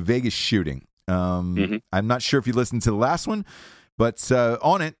the Vegas shooting. I'm not sure if you listened to the last one, but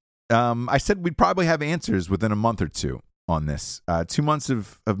on it, I said we'd probably have answers within a month or two on this. 2 months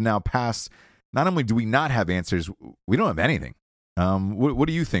have now passed. Not only do we not have answers, we don't have anything. What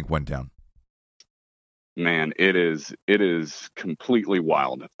do you think went down? Man, it is completely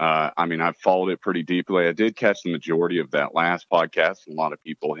wild. I've followed it pretty deeply. I did catch the majority of that last podcast. A lot of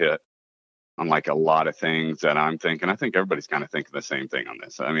people hit on like a lot of things that I'm thinking. I think everybody's kind of thinking the same thing on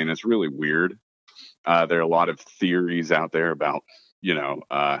this. I mean, it's really weird. There are a lot of theories out there about,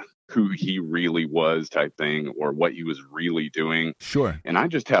 who he really was type thing, or what he was really doing. Sure. And I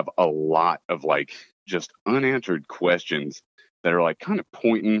just have a lot of like just unanswered questions that are like kind of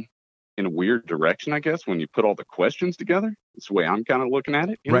pointing in a weird direction, I guess, when you put all the questions together. That's the way I'm kind of looking at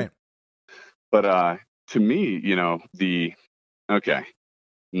it. Right. But to me,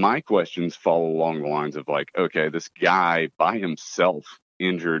 my questions follow along the lines of like, okay, this guy by himself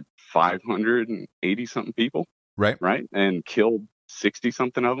injured 580 something people. Right. And killed 60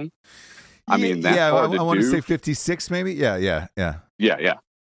 something of them. I want to say 56 maybe. Yeah.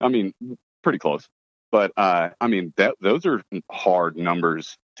 I mean, pretty close. But those are hard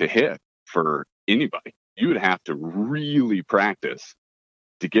numbers to hit for anybody. You would have to really practice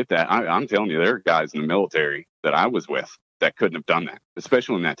to get that. I'm telling you, there are guys in the military that I was with that couldn't have done that,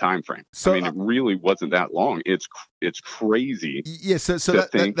 especially in that time frame. So, it really wasn't that long. It's crazy. Yeah. So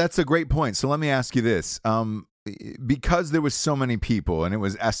that's a great point. So let me ask you this. Because there was so many people, and it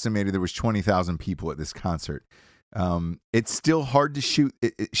was estimated there was 20,000 people at this concert, it's still hard to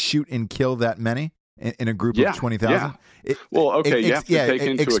shoot and kill that many in a group of 20,000. Yeah. You have to take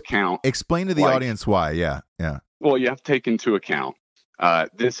into account. Explain to the audience why. Yeah. Well, you have to take into account.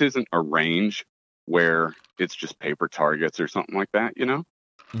 This isn't a range where it's just paper targets or something like that, you know?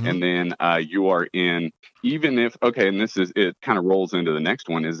 Mhm. And then you are in, even if, okay, and it kind of rolls into the next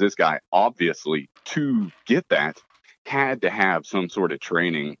one, is this guy obviously, to get that, had to have some sort of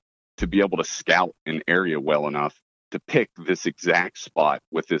training to be able to scout an area well enough to pick this exact spot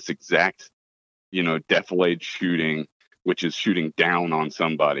with this exact, defilade shooting, which is shooting down on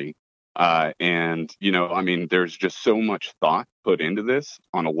somebody. And, I mean, there's just so much thought put into this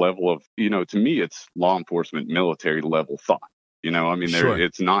on a level of, to me, it's law enforcement, military level thought. I mean, Sure.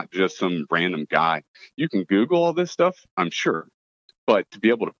 it's not just some random guy. You can Google all this stuff, I'm sure, but to be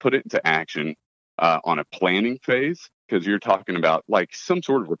able to put it into action on a planning phase, because you're talking about like some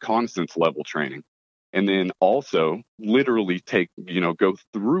sort of reconnaissance level training, and then also literally go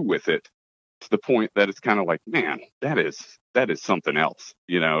through with it to the point that it's kind of like, man, that is something else.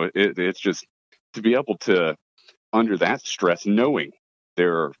 It's just to be able to, under that stress, knowing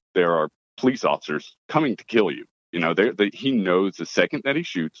there are police officers coming to kill you. He knows the second that he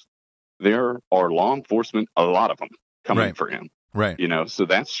shoots, there are law enforcement, a lot of them coming Right. for him. Right. So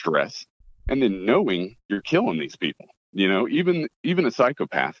that's stress. And then knowing you're killing these people, even a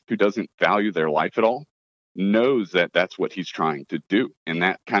psychopath who doesn't value their life at all knows that that's what he's trying to do. And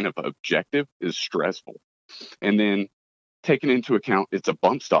that kind of objective is stressful. And then taking into account, it's a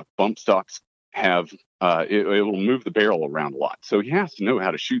bump stock. Bump stocks have, it will move the barrel around a lot. So he has to know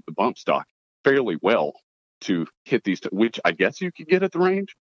how to shoot the bump stock fairly well to hit these, which I guess you could get at the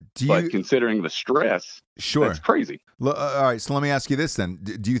range. But considering the stress, Sure. that's crazy. All right, so let me ask you this then.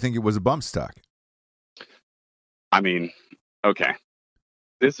 Do you think it was a bump stock? I mean, okay.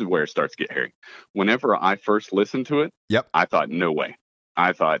 This is where it starts to get hairy. Whenever I first listened to it, Yep. I thought, no way.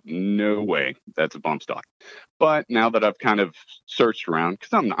 That's a bump stock. But now that I've kind of searched around,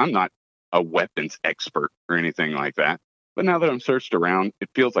 because I'm not a weapons expert or anything like that, but now that I'm searched around, it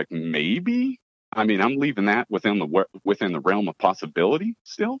feels like maybe. I mean, I'm leaving that within the realm of possibility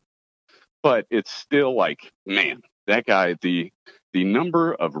still, but it's still like, man, that guy, the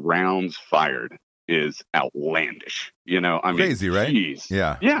number of rounds fired is outlandish. I mean, Crazy, right? Geez.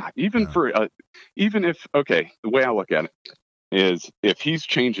 Yeah. Yeah. Even if, okay, the way I look at it is if he's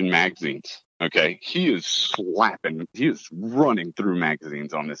changing magazines, okay, he is running through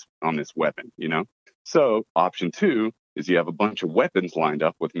magazines on this weapon, So option 2 is you have a bunch of weapons lined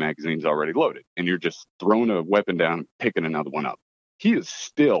up with magazines already loaded, and you're just throwing a weapon down and picking another one up. He is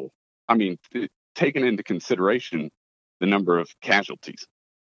still, I mean, taking into consideration the number of casualties,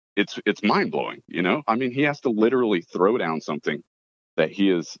 it's mind-blowing, I mean, he has to literally throw down something that he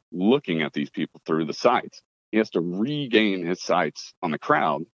is looking at these people through the sights. He has to regain his sights on the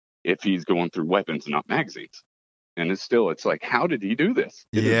crowd if he's going through weapons, not magazines. And it's like, how did he do this?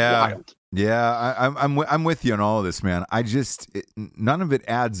 It is wild. Yeah, I'm with you on all of this, man. None of it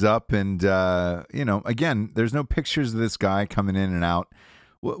adds up, and again, there's no pictures of this guy coming in and out.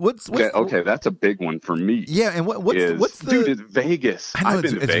 What's okay? That's a big one for me. Yeah, and what's the dude? It's Vegas. I know I've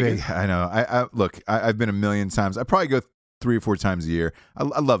been to Vegas. I know. I've been a million times. I probably go 3 or 4 times a year.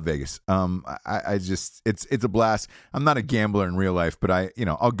 I love Vegas. I just it's a blast. I'm not a gambler in real life, but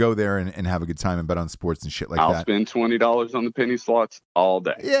I'll go there and have a good time and bet on sports and shit like that. I'll spend $20 on the penny slots all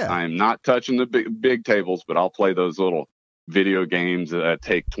day. Yeah, I am not touching the big tables, but I'll play those little video games that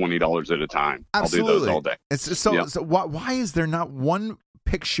take $20 at a time. Absolutely. I'll do those all day. So why is there not one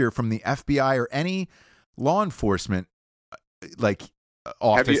picture from the FBI or any law enforcement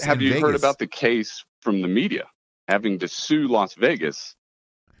office? Have you Vegas? heard about the case from the media having to sue Las Vegas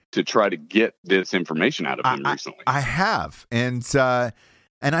to try to get this information out of them recently? I have, and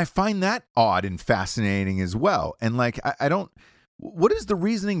I find that odd and fascinating as well. And I don't. What is the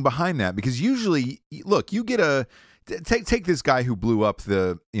reasoning behind that? Because usually, look, you get take this guy who blew up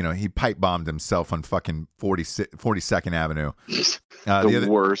he pipe bombed himself on fucking 42nd Avenue. The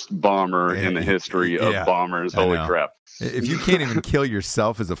worst bomber in the history of bombers. Holy crap. If you can't even kill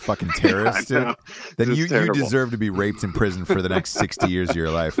yourself as a fucking terrorist, dude, then you deserve to be raped in prison for the next 60 years of your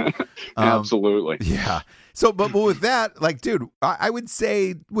life. Absolutely. Yeah. So, but with that, dude, I would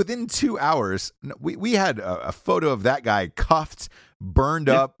say within 2 hours, we had a photo of that guy cuffed, burned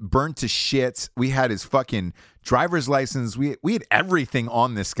up, burnt to shit. We had his fucking driver's license. We had everything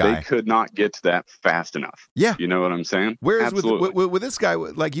on this guy. They could not get to that fast enough. Yeah. You know what I'm saying? Whereas with this guy,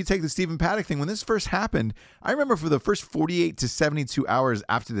 you take the Stephen Paddock thing, when this first happened, I remember for the first 48 to 72 hours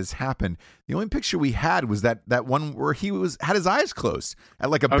after this happened, the only picture we had was that one where he had his eyes closed at a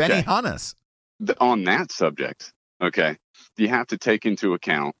Benihana's. On that subject, okay, you have to take into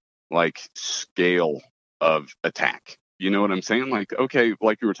account scale of attack. You know what I'm saying? Okay,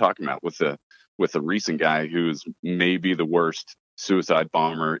 like you were talking about with the recent guy who's maybe the worst suicide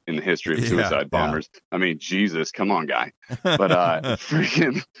bomber in the history of suicide bombers. I mean, Jesus, come on, guy. But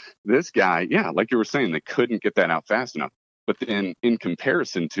freaking this guy, like you were saying, they couldn't get that out fast enough. But then in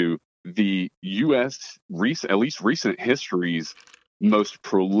comparison to the U.S. at least recent history's most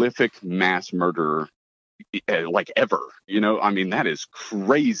prolific mass murderer, like ever, I mean, that is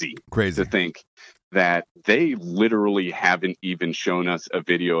crazy to think that they literally haven't even shown us a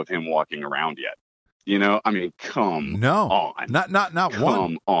video of him walking around yet. I mean, come on. Not come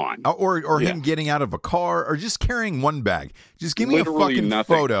one. on. Or him getting out of a car or just carrying one bag. Just give me literally a fucking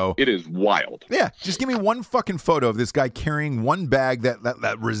nothing. photo. It is wild. Yeah, just give me one fucking photo of this guy carrying one bag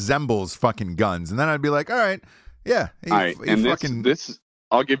that resembles fucking guns. And then I'd be like, all right, yeah. All right, and this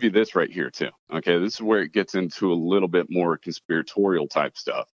I'll give you this right here, too. Okay, this is where it gets into a little bit more conspiratorial type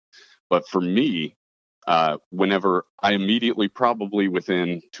stuff. But for me, whenever I immediately, probably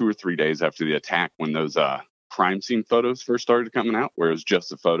within 2 or 3 days after the attack, when those crime scene photos first started coming out, where it was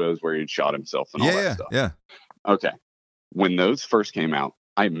just the photos where he'd shot himself and all that stuff. Yeah. Okay. When those first came out,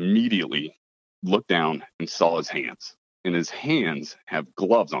 I immediately looked down and saw his hands. And his hands have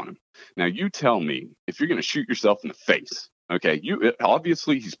gloves on him. Now, you tell me, if you're going to shoot yourself in the face, okay,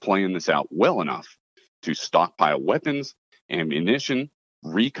 obviously he's playing this out well enough to stockpile weapons, ammunition,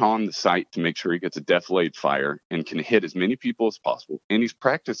 recon the site to make sure he gets a defilade fire and can hit as many people as possible. And he's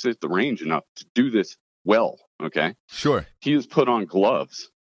practiced at the range enough to do this well, okay? Sure. He has put on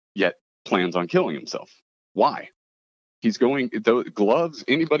gloves, yet plans on killing himself. Why? He's going, those gloves,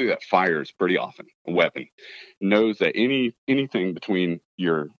 anybody that fires pretty often a weapon knows that anything between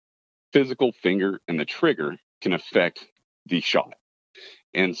your physical finger and the trigger can affect the shot.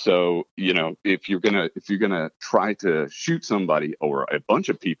 And so, if you're gonna try to shoot somebody or a bunch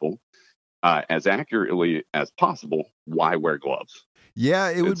of people as accurately as possible, why wear gloves? Yeah,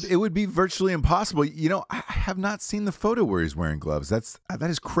 it would be virtually impossible. I have not seen the photo where he's wearing gloves. That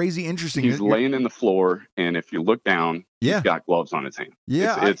is crazy interesting. He's laying in the floor, and if you look down, he's got gloves on his hand.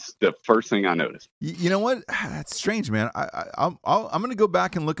 Yeah, it's the first thing I noticed. You know what? That's strange, man. I'm going to go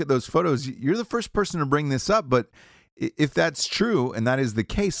back and look at those photos. You're the first person to bring this up, but if that's true and that is the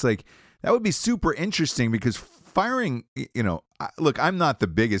case, like that would be super interesting because firing. Look, I'm not the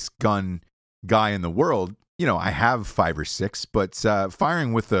biggest gun guy in the world. I have 5 or 6, but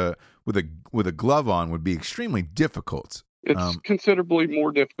firing with a glove on would be extremely difficult. It's considerably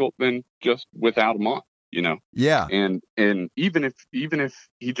more difficult than just without them on, Yeah. And even if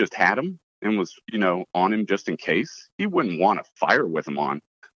he just had them and was, on him just in case, he wouldn't want to fire with them on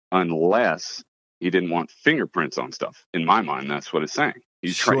unless he didn't want fingerprints on stuff. In my mind, that's what it's saying.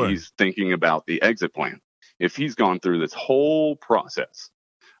 He's thinking about the exit plan. If he's gone through this whole process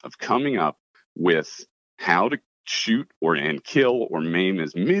of coming up with how to shoot and kill or maim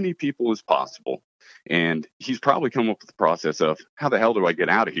as many people as possible. And he's probably come up with the process of how the hell do I get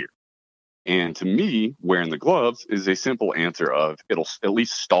out of here? And to me, wearing the gloves is a simple answer of it'll at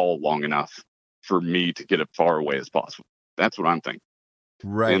least stall long enough for me to get as far away as possible. That's what I'm thinking.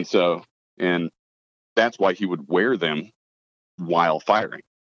 Right. And that's why he would wear them while firing.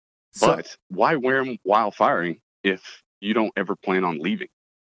 But why wear them while firing if you don't ever plan on leaving?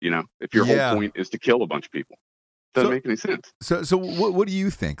 If your whole point is to kill a bunch of people, doesn't make any sense. So what do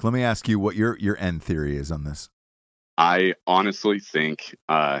you think? Let me ask you what your end theory is on this. I honestly think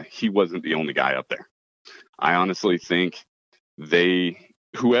he wasn't the only guy up there. I honestly think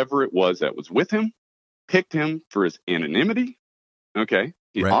whoever it was that was with him, picked him for his anonymity. Okay.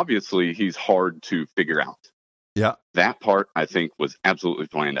 Obviously, he's hard to figure out. Yeah. That part, I think, was absolutely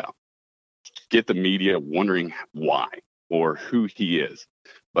planned out. Get the media wondering why or who he is.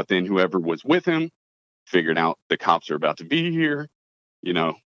 But then whoever was with him figured out the cops are about to be here,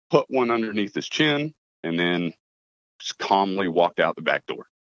 put one underneath his chin, and then just calmly walked out the back door.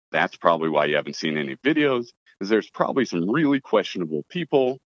 That's probably why you haven't seen any videos, is there's probably some really questionable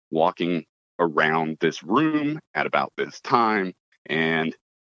people walking around this room at about this time, and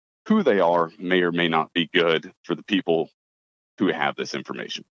who they are may or may not be good for the people who have this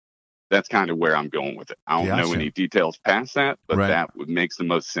information. That's kind of where I'm going with it. I don't know any details past that, but that makes the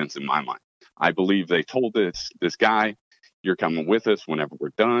most sense in my mind. I believe they told this guy, you're coming with us whenever we're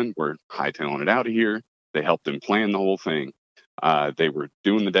done. We're hightailing it out of here. They helped him plan the whole thing. They were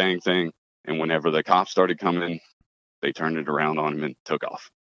doing the dang thing. And whenever the cops started coming, they turned it around on him and took off.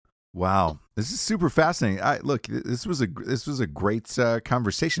 Wow. This is super fascinating. Look, this was a great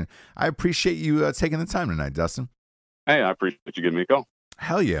conversation. I appreciate you taking the time tonight, Dustin. Hey, I appreciate you giving me a call.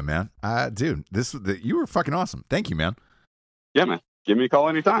 Hell yeah, man. Dude, you were fucking awesome. Thank you, man. Yeah, man. Give me a call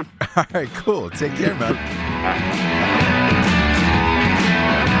anytime. All right, cool. Take care, man.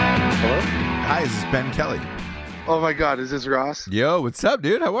 Hello? Hi, this is Ben Kelly. Oh my God, is this Ross? Yo, what's up,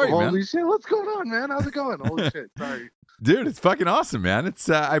 dude? How are you, man? Holy shit, what's going on, man? How's it going? Holy shit, sorry. Dude, it's fucking awesome, man. It's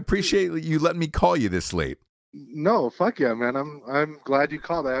I appreciate you letting me call you this late. No, fuck yeah, man. I'm glad you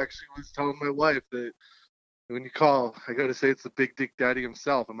called. I actually was telling my wife that when you call, I got to say it's the Big Dick Daddy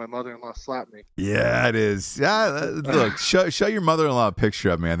himself, and my mother-in-law slapped me. Yeah, it is. Yeah, look, show your mother-in-law a picture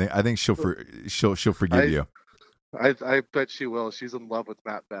of me. I think she'll forgive you. I bet she will. She's in love with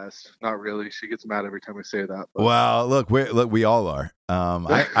Matt Best. Not really. She gets mad every time I say that. But. Well, look, we all are.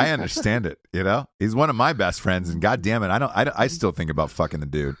 I understand it. You know, he's one of my best friends, and God damn it, I still think about fucking the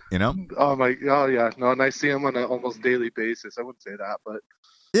dude. You know? Oh yeah, no, and I see him on an almost daily basis. I wouldn't say that, but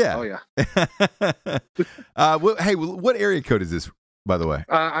yeah. Oh yeah. Hey, what area code is this, by the way?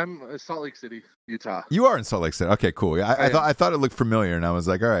 I'm Salt Lake City, Utah. You are in Salt Lake City. Okay, cool. Yeah, I thought it looked familiar, and I was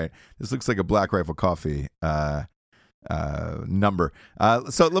like, all right, this looks like a Black Rifle Coffee number.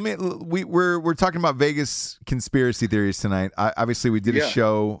 So we're talking about Vegas conspiracy theories tonight. Obviously, we did a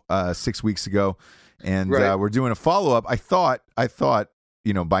show 6 weeks ago, and we're doing a follow up. I thought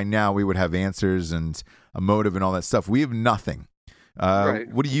by now we would have answers and a motive and all that stuff. We have nothing.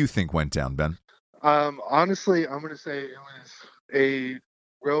 What do you think went down, Ben? Honestly, I'm going to say it was a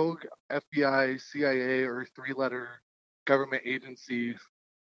rogue FBI, CIA, or 3-letter government agency,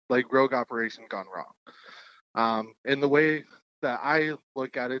 like rogue operation gone wrong. And the way that I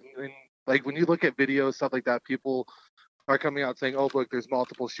look at it, and like when you look at videos, stuff like that, people are coming out saying, "Oh, look, there's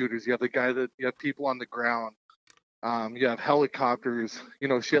multiple shooters. You have people on the ground. You have helicopters,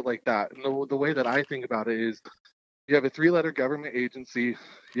 shit like that." And the way that I think about it is, you have a 3-letter government agency.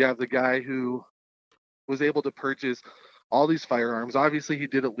 You have the guy who was able to purchase all these firearms. Obviously, he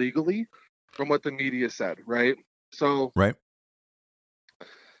did it legally, from what the media said, right? So, right.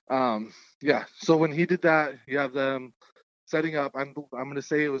 Yeah. So when he did that, you have them setting up. I'm going to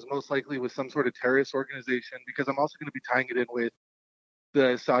say it was most likely with some sort of terrorist organization, because I'm also going to be tying it in with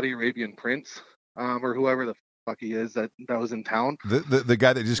the Saudi Arabian prince, or whoever the fuck he is that was in town. The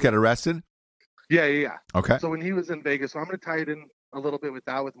guy that just got arrested. Yeah. Okay. So when he was in Vegas, so I'm going to tie it in a little bit with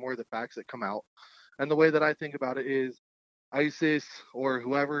that, with more of the facts that come out. And the way that I think about it is, ISIS or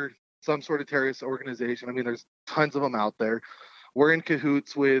whoever, some sort of terrorist organization. I mean, there's tons of them out there. We're in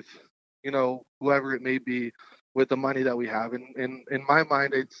cahoots with, whoever it may be, with the money that we have. And in my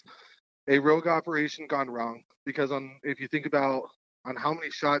mind, it's a rogue operation gone wrong, because if you think about on how many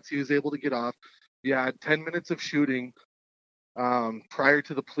shots he was able to get off, you had 10 minutes of shooting prior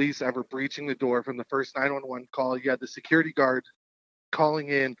to the police ever breaching the door from the first 911 call. You had the security guard calling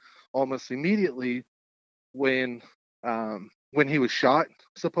in almost immediately when he was shot,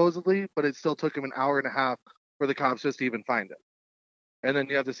 supposedly, but it still took him an hour and a half for the cops just to even find him. And then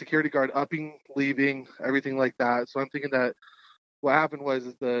you have the security guard upping, leaving, everything like that. So I'm thinking that what happened was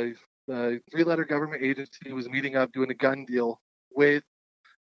the 3-letter government agency was meeting up, doing a gun deal with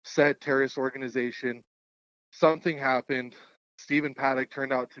said terrorist organization. Something happened. Stephen Paddock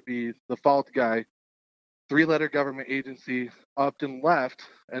turned out to be the fault guy. 3-letter government agency upped and left,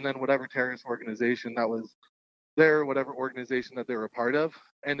 and then whatever terrorist organization that was there, whatever organization that they were a part of,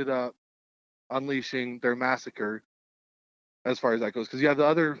 ended up unleashing their massacre, as far as that goes. Because you have the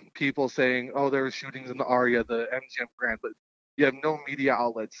other people saying, "Oh, there were shootings in the Aria, the MGM Grand," but you have no media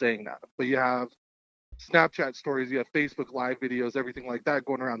outlet saying that. But you have Snapchat stories, you have Facebook Live videos, everything like that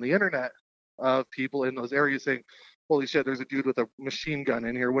going around the internet of people in those areas saying, "Holy shit, there's a dude with a machine gun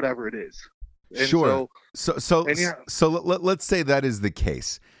in here," whatever it is. And sure. So let's say that is the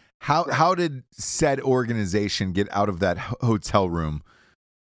case. How did said organization get out of that hotel room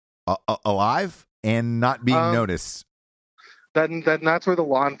alive and not being noticed? Then that's where the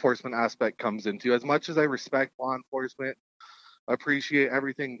law enforcement aspect comes into. As much as I respect law enforcement, appreciate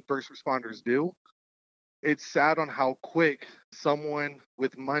everything first responders do, it's sad on how quick someone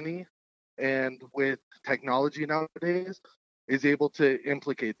with money and with technology nowadays is able to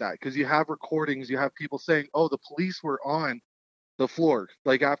implicate that. Because you have recordings, you have people saying, "Oh, the police were on the floor."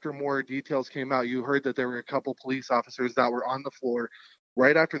 Like after more details came out, you heard that there were a couple police officers that were on the floor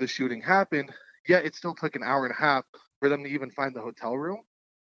right after the shooting happened. Yet it still took an hour and a half for them to even find the hotel room.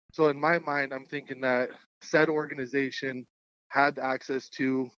 So in my mind, I'm thinking that said organization had access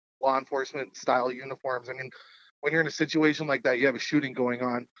to law enforcement style uniforms. I mean, when you're in a situation like that, you have a shooting going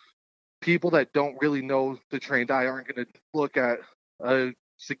on, people that don't really know the trained eye aren't going to look at a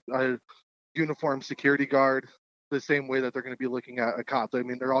uniformed security guard the same way that they're going to be looking at a cop. I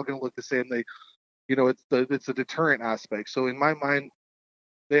mean, they're all going to look the same. It's a deterrent aspect. So in my mind,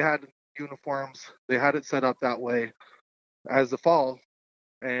 they had uniforms, they had it set up that way as a fall,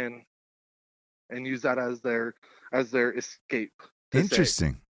 and use that as their escape.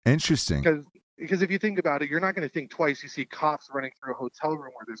 Interesting. Because because if you think about it, you're not going to think twice. You see cops running through a hotel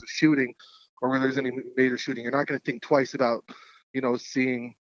room where there's a shooting or where there's any major shooting. You're not going to think twice about,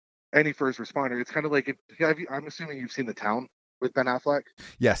 seeing any first responder. It's kind of like I'm assuming you've seen The Town with Ben Affleck.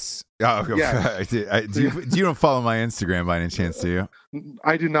 Yes. Oh, Yeah. do you don't follow my Instagram by any chance? Do you?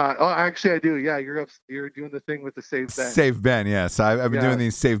 I do not. Oh, actually, I do. Yeah, you're doing the thing with the Save Ben. Save Ben. Yes, I've been Yeah. doing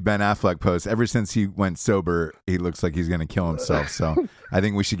these Save Ben Affleck posts ever since he went sober. He looks like he's going to kill himself. So I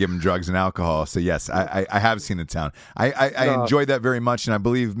think we should give him drugs and alcohol. So yes, I have seen The Town. I No. enjoyed that very much, and I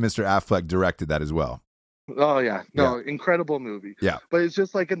believe Mr. Affleck directed that as well. Oh yeah, no, incredible movie. Yeah. But it's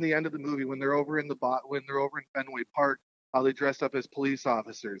just like in the end of the movie when they're over in Fenway Park, how they dressed up as police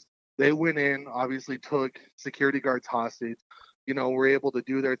officers. They went in, obviously took security guards hostage, were able to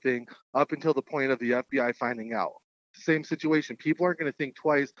do their thing up until the point of the FBI finding out. Same situation. People aren't going to think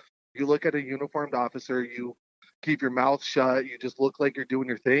twice. You look at a uniformed officer, you keep your mouth shut, you just look like you're doing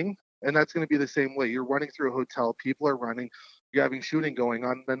your thing. And that's going to be the same way. You're running through a hotel, people are running, you're having shooting going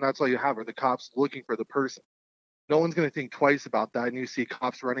on, then that's all you have are the cops looking for the person. No one's going to think twice about that. And you see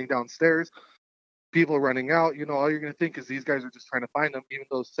cops running downstairs, people running out, all you're going to think is these guys are just trying to find them, even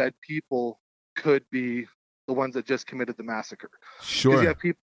though said people could be the ones that just committed the massacre. Sure.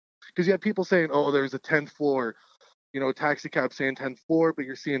 Because you have people saying, oh, there's a 10th floor, taxi cab saying 10th floor, but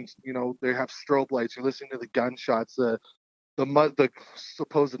you're seeing, they have strobe lights. You're listening to the gunshots, the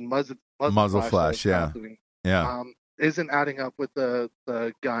supposed muzzle flash. Yeah. Yeah. Isn't adding up with the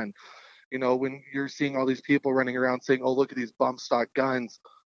gun. When you're seeing all these people running around saying, oh, look at these bump stock guns,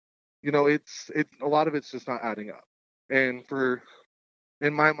 it's a lot of it's just not adding up. And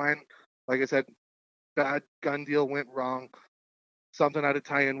in my mind, like I said, bad gun deal went wrong. Something had to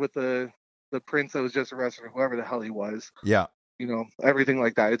tie in with the prince that was just arrested, or whoever the hell he was. Yeah. Everything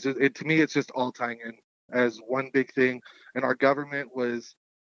like that. To me, it's just all tying in as one big thing. And our government was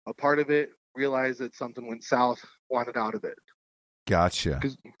a part of it, realized that something went south, wanted out of it. Gotcha.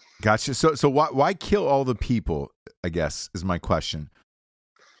 So why kill all the people, I guess, is my question.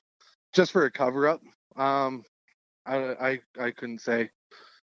 Just for a cover up. I couldn't say.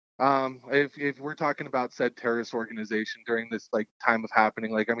 If we're talking about said terrorist organization during this time of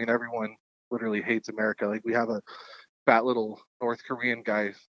happening, everyone literally hates America. We have a fat little North Korean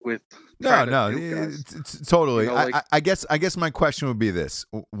guy with it's totally. I guess my question would be this: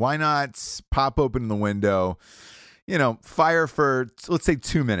 why not pop open the window? Fire for, let's say,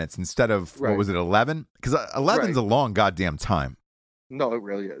 2 minutes instead of, what was it, 11? Because 11's a long goddamn time. No, it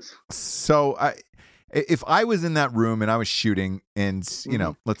really is. So if I was in that room and I was shooting and,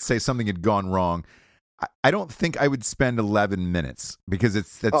 let's say something had gone wrong, I don't think I would spend 11 minutes because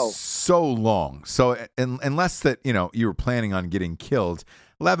that's so long. So unless that, you were planning on getting killed,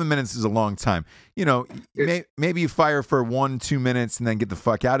 11 minutes is a long time. Maybe you fire for 1-2 minutes and then get the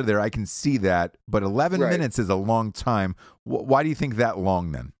fuck out of there. I can see that. But 11 minutes is a long time. Why do you think that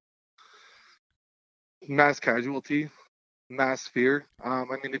long then? Mass casualty, mass fear.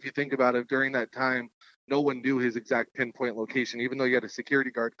 If you think about it, during that time, no one knew his exact pinpoint location, even though you had a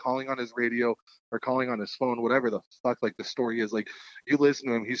security guard calling on his radio or calling on his phone, whatever the fuck the story is. You listen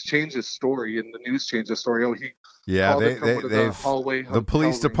to him, he's changed his story, and the news changed the story. The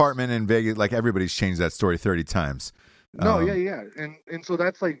police department in Vegas, everybody's changed that story 30 times. Yeah. And so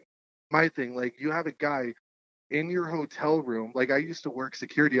that's my thing. You have a guy in your hotel room. I used to work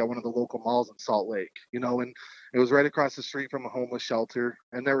security at one of the local malls in Salt Lake, and it was right across the street from a homeless shelter.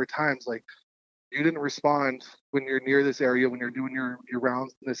 And there were times you didn't respond when you're near this area, when you're doing your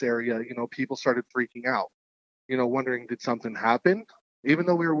rounds in this area, people started freaking out, wondering, did something happen? Even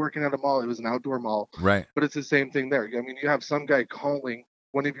though we were working at a mall, it was an outdoor mall. Right. But it's the same thing there. You have some guy calling,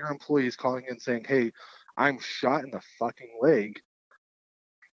 one of your employees calling in saying, hey, I'm shot in the fucking leg.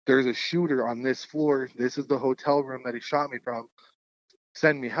 There's a shooter on this floor. This is the hotel room that he shot me from.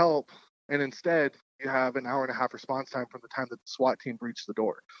 Send me help. And instead, you have an hour and a half response time from the time that the SWAT team breached the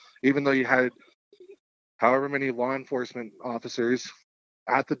door. Even though you had however many law enforcement officers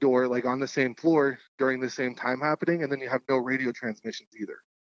at the door, on the same floor during the same time happening, and then you have no radio transmissions either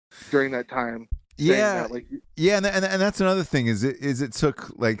during that time. And that's another thing is it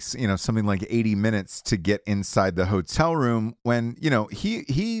took something like 80 minutes to get inside the hotel room when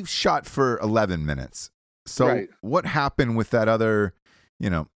he shot for 11 minutes. So what happened with that other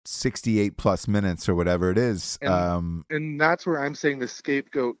 68 plus minutes or whatever it is? And that's where I'm saying the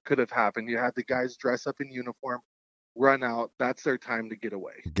scapegoat could have happened. You had the guys dress up in uniform, run out. That's their time to get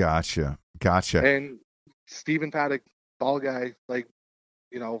away. Gotcha. And Stephen Paddock, ball guy,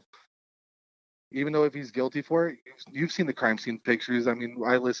 even though if he's guilty for it, you've seen the crime scene pictures. I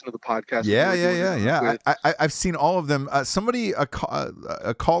listen to the podcast. Yeah. I've seen all of them. A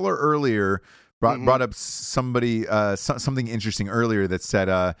caller earlier brought up somebody something interesting earlier that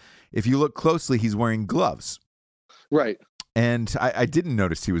said if you look closely, he's wearing gloves. Right. And I didn't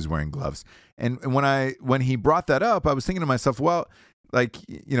notice he was wearing gloves. And when he brought that up, I was thinking to myself, well, like,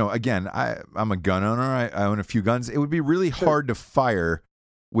 you know, again, I'm a gun owner. I own a few guns. It would be really hard to fire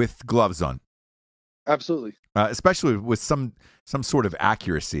with gloves on. Absolutely. Especially with some sort of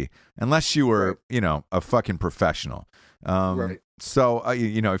accuracy, unless you were, you know, a fucking professional. Right. So,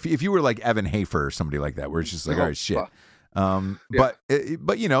 you know, if you were like Evan Hafer or somebody like that, where it's just like, all right, shit.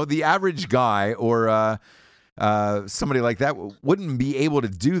 But you know, the average guy or somebody like that wouldn't be able to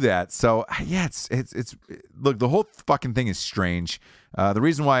do that. So yeah, it's look, the whole fucking thing is strange. The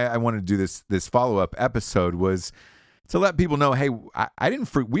reason why I wanted to do this follow-up episode was to let people know, hey,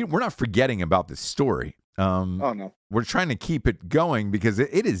 we're not forgetting about this story. Oh no, we're trying to keep it going because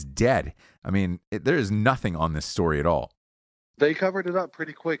it is dead. I mean, there is nothing on this story at all. They covered it up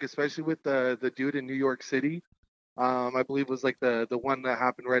pretty quick, especially with the dude in New York City. I believe was like the one that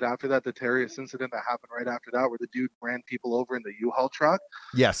happened right after that, the terrorist incident that happened right after that, where the dude ran people over in the U-Haul truck.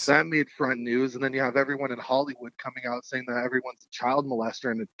 Yes. That made front news. And then you have everyone in Hollywood coming out saying that everyone's a child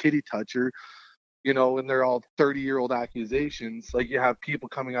molester and a kitty toucher, you know, and they're all 30-year-old accusations. Like, you have people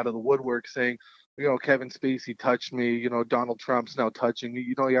coming out of the woodwork saying, you know, Kevin Spacey touched me, you know, Donald Trump's now touching me.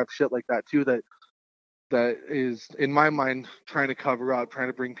 You know, you have shit like that too that is, in my mind, trying to cover up, trying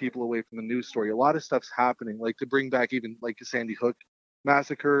to bring people away from the news story. A lot of stuff's happening, like to bring back even like the Sandy Hook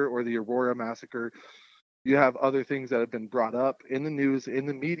massacre or the Aurora massacre. You have other things that have been brought up in the news, in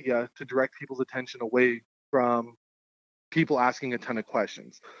the media, to direct people's attention away from people asking a ton of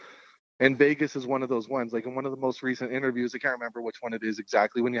questions. And Vegas is one of those ones. Like in one of the most recent interviews, I can't remember which one it is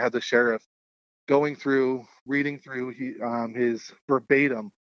exactly, when you had the sheriff going through, reading through his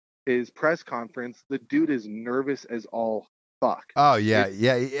verbatim, his press conference, the dude is nervous as all fuck. Oh yeah,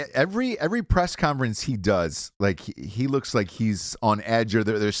 Every press conference he does, like he looks like he's on edge, or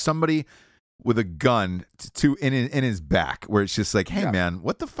there's somebody with a gun in his back, where it's just like, hey man,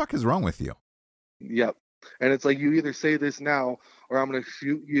 what the fuck is wrong with you? Yep. And it's like, you either say this now, or I'm going to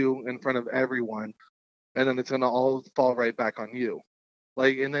shoot you in front of everyone, and then it's going to all fall right back on you.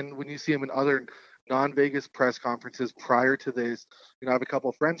 Like, and then when you see him in other non-Vegas press conferences prior to this, you know, I have a couple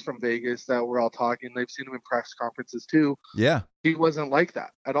of friends from Vegas that were all talking. They've seen him in press conferences too. Yeah. He wasn't like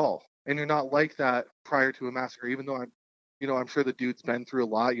that at all. And you're not like that prior to a massacre, even though I'm sure the dude's been through a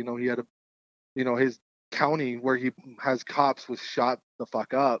lot. You know, he had his county where he has cops was shot the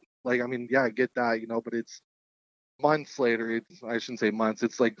fuck up. Like, I mean, yeah, I get that, you know, but it's months later. I shouldn't say months.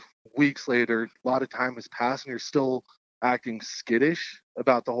 It's like weeks later. A lot of time has passed, and you're still acting skittish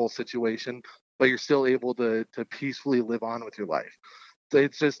about the whole situation, but you're still able to peacefully live on with your life. So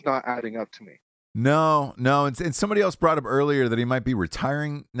it's just not adding up to me. No. And somebody else brought up earlier that he might be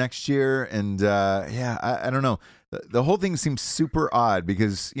retiring next year. And I don't know. The whole thing seems super odd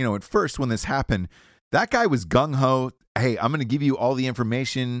because, you know, at first when this happened, that guy was gung-ho. Hey, I'm going to give you all the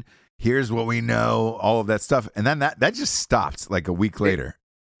information. Here's what we know, all of that stuff. And then that just stopped like a week later.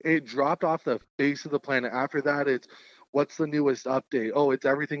 It dropped off the face of the planet. After that, it's, what's the newest update? Oh, it's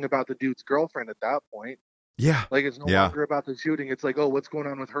everything about the dude's girlfriend at that point. Yeah. Like, it's no longer about the shooting. It's like, oh, what's going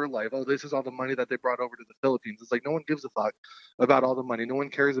on with her life? Oh, this is all the money that they brought over to the Philippines. It's like, no one gives a fuck about all the money. No one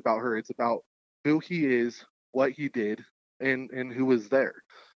cares about her. It's about who he is, what he did, and who was there.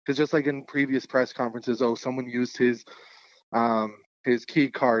 Because just like in previous press conferences, oh, someone used his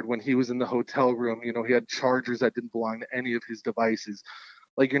key card when he was in the hotel room. You know, he had chargers that didn't belong to any of his devices.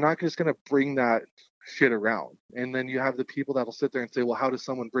 Like, you're not just going to bring that shit around. And then you have the people that'll sit there and say, well, how does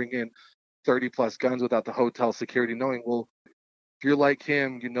someone bring in 30 plus guns without the hotel security knowing? Well, if you're like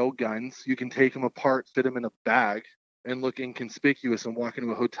him, you know guns, you can take them apart, fit them in a bag, and look inconspicuous and walk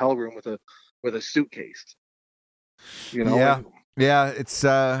into a hotel room with a suitcase. You know? Yeah, it's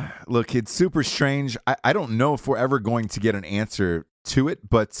look, it's super strange. I don't know if we're ever going to get an answer to it,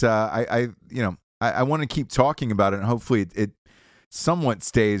 but I want to keep talking about it, and hopefully it somewhat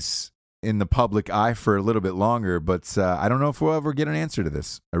stays in the public eye for a little bit longer. But I don't know if we'll ever get an answer to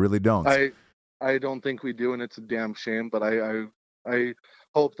this. I really don't. I don't think we do, and it's a damn shame. But I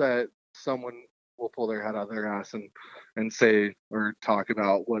hope that someone will pull their head out of their ass and say or talk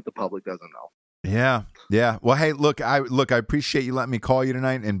about what the public doesn't know. Yeah. Well, hey, look, I appreciate you letting me call you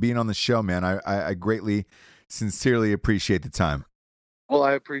tonight and being on the show, man. I greatly, sincerely appreciate the time. Well,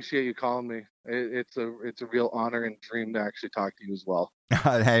 I appreciate you calling me. It's a real honor and dream to actually talk to you as well.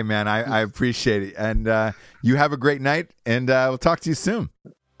 Hey, man, I appreciate it. And you have a great night, and we'll talk to you soon.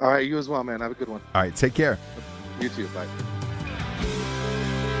 All right, you as well, man. Have a good one. All right, take care. You too. Bye.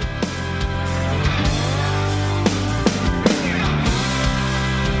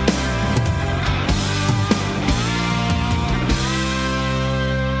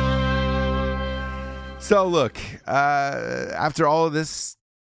 So look, after all of this,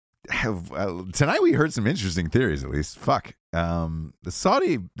 tonight we heard some interesting theories. At least, fuck. The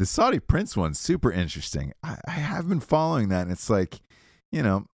Saudi prince one's super interesting. I have been following that, and it's like,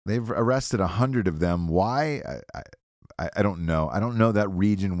 they've arrested 100 of them. Why? I don't know. I don't know that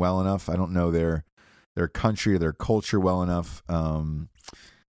region well enough. I don't know their country or their culture well enough.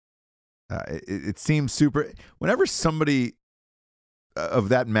 It seems super. Whenever somebody of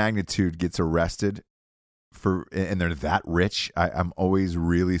that magnitude gets arrested and they're that rich, I'm always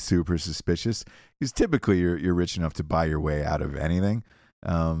really super suspicious, because typically you're rich enough to buy your way out of anything.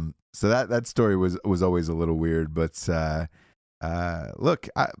 So that story was always a little weird, but look,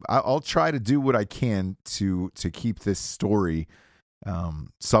 I'll try to do what I can to keep this story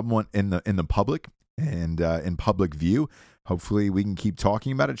somewhat in the public and in public view. Hopefully we can keep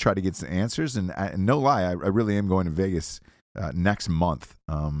talking about it, try to get some answers, and no lie, I really am going to Vegas next month,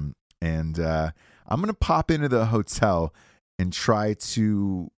 and I'm going to pop into the hotel and try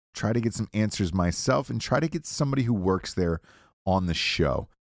to get some answers myself, and try to get somebody who works there on the show.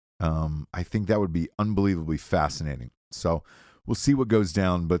 I think that would be unbelievably fascinating. So we'll see what goes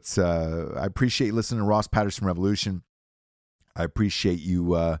down, but I appreciate you listening to Ross Patterson Revolution. I appreciate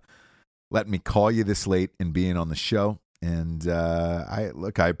you letting me call you this late and being on the show. And I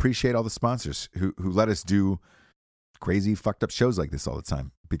appreciate all the sponsors who let us do crazy, fucked up shows like this all the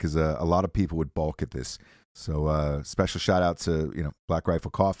time, because a lot of people would balk at this. So special shout out to Black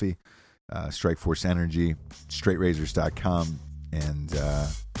Rifle Coffee, Strike Force Energy, StraightRazors.com, and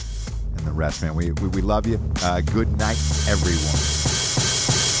the rest, man. We love you. Good night, everyone.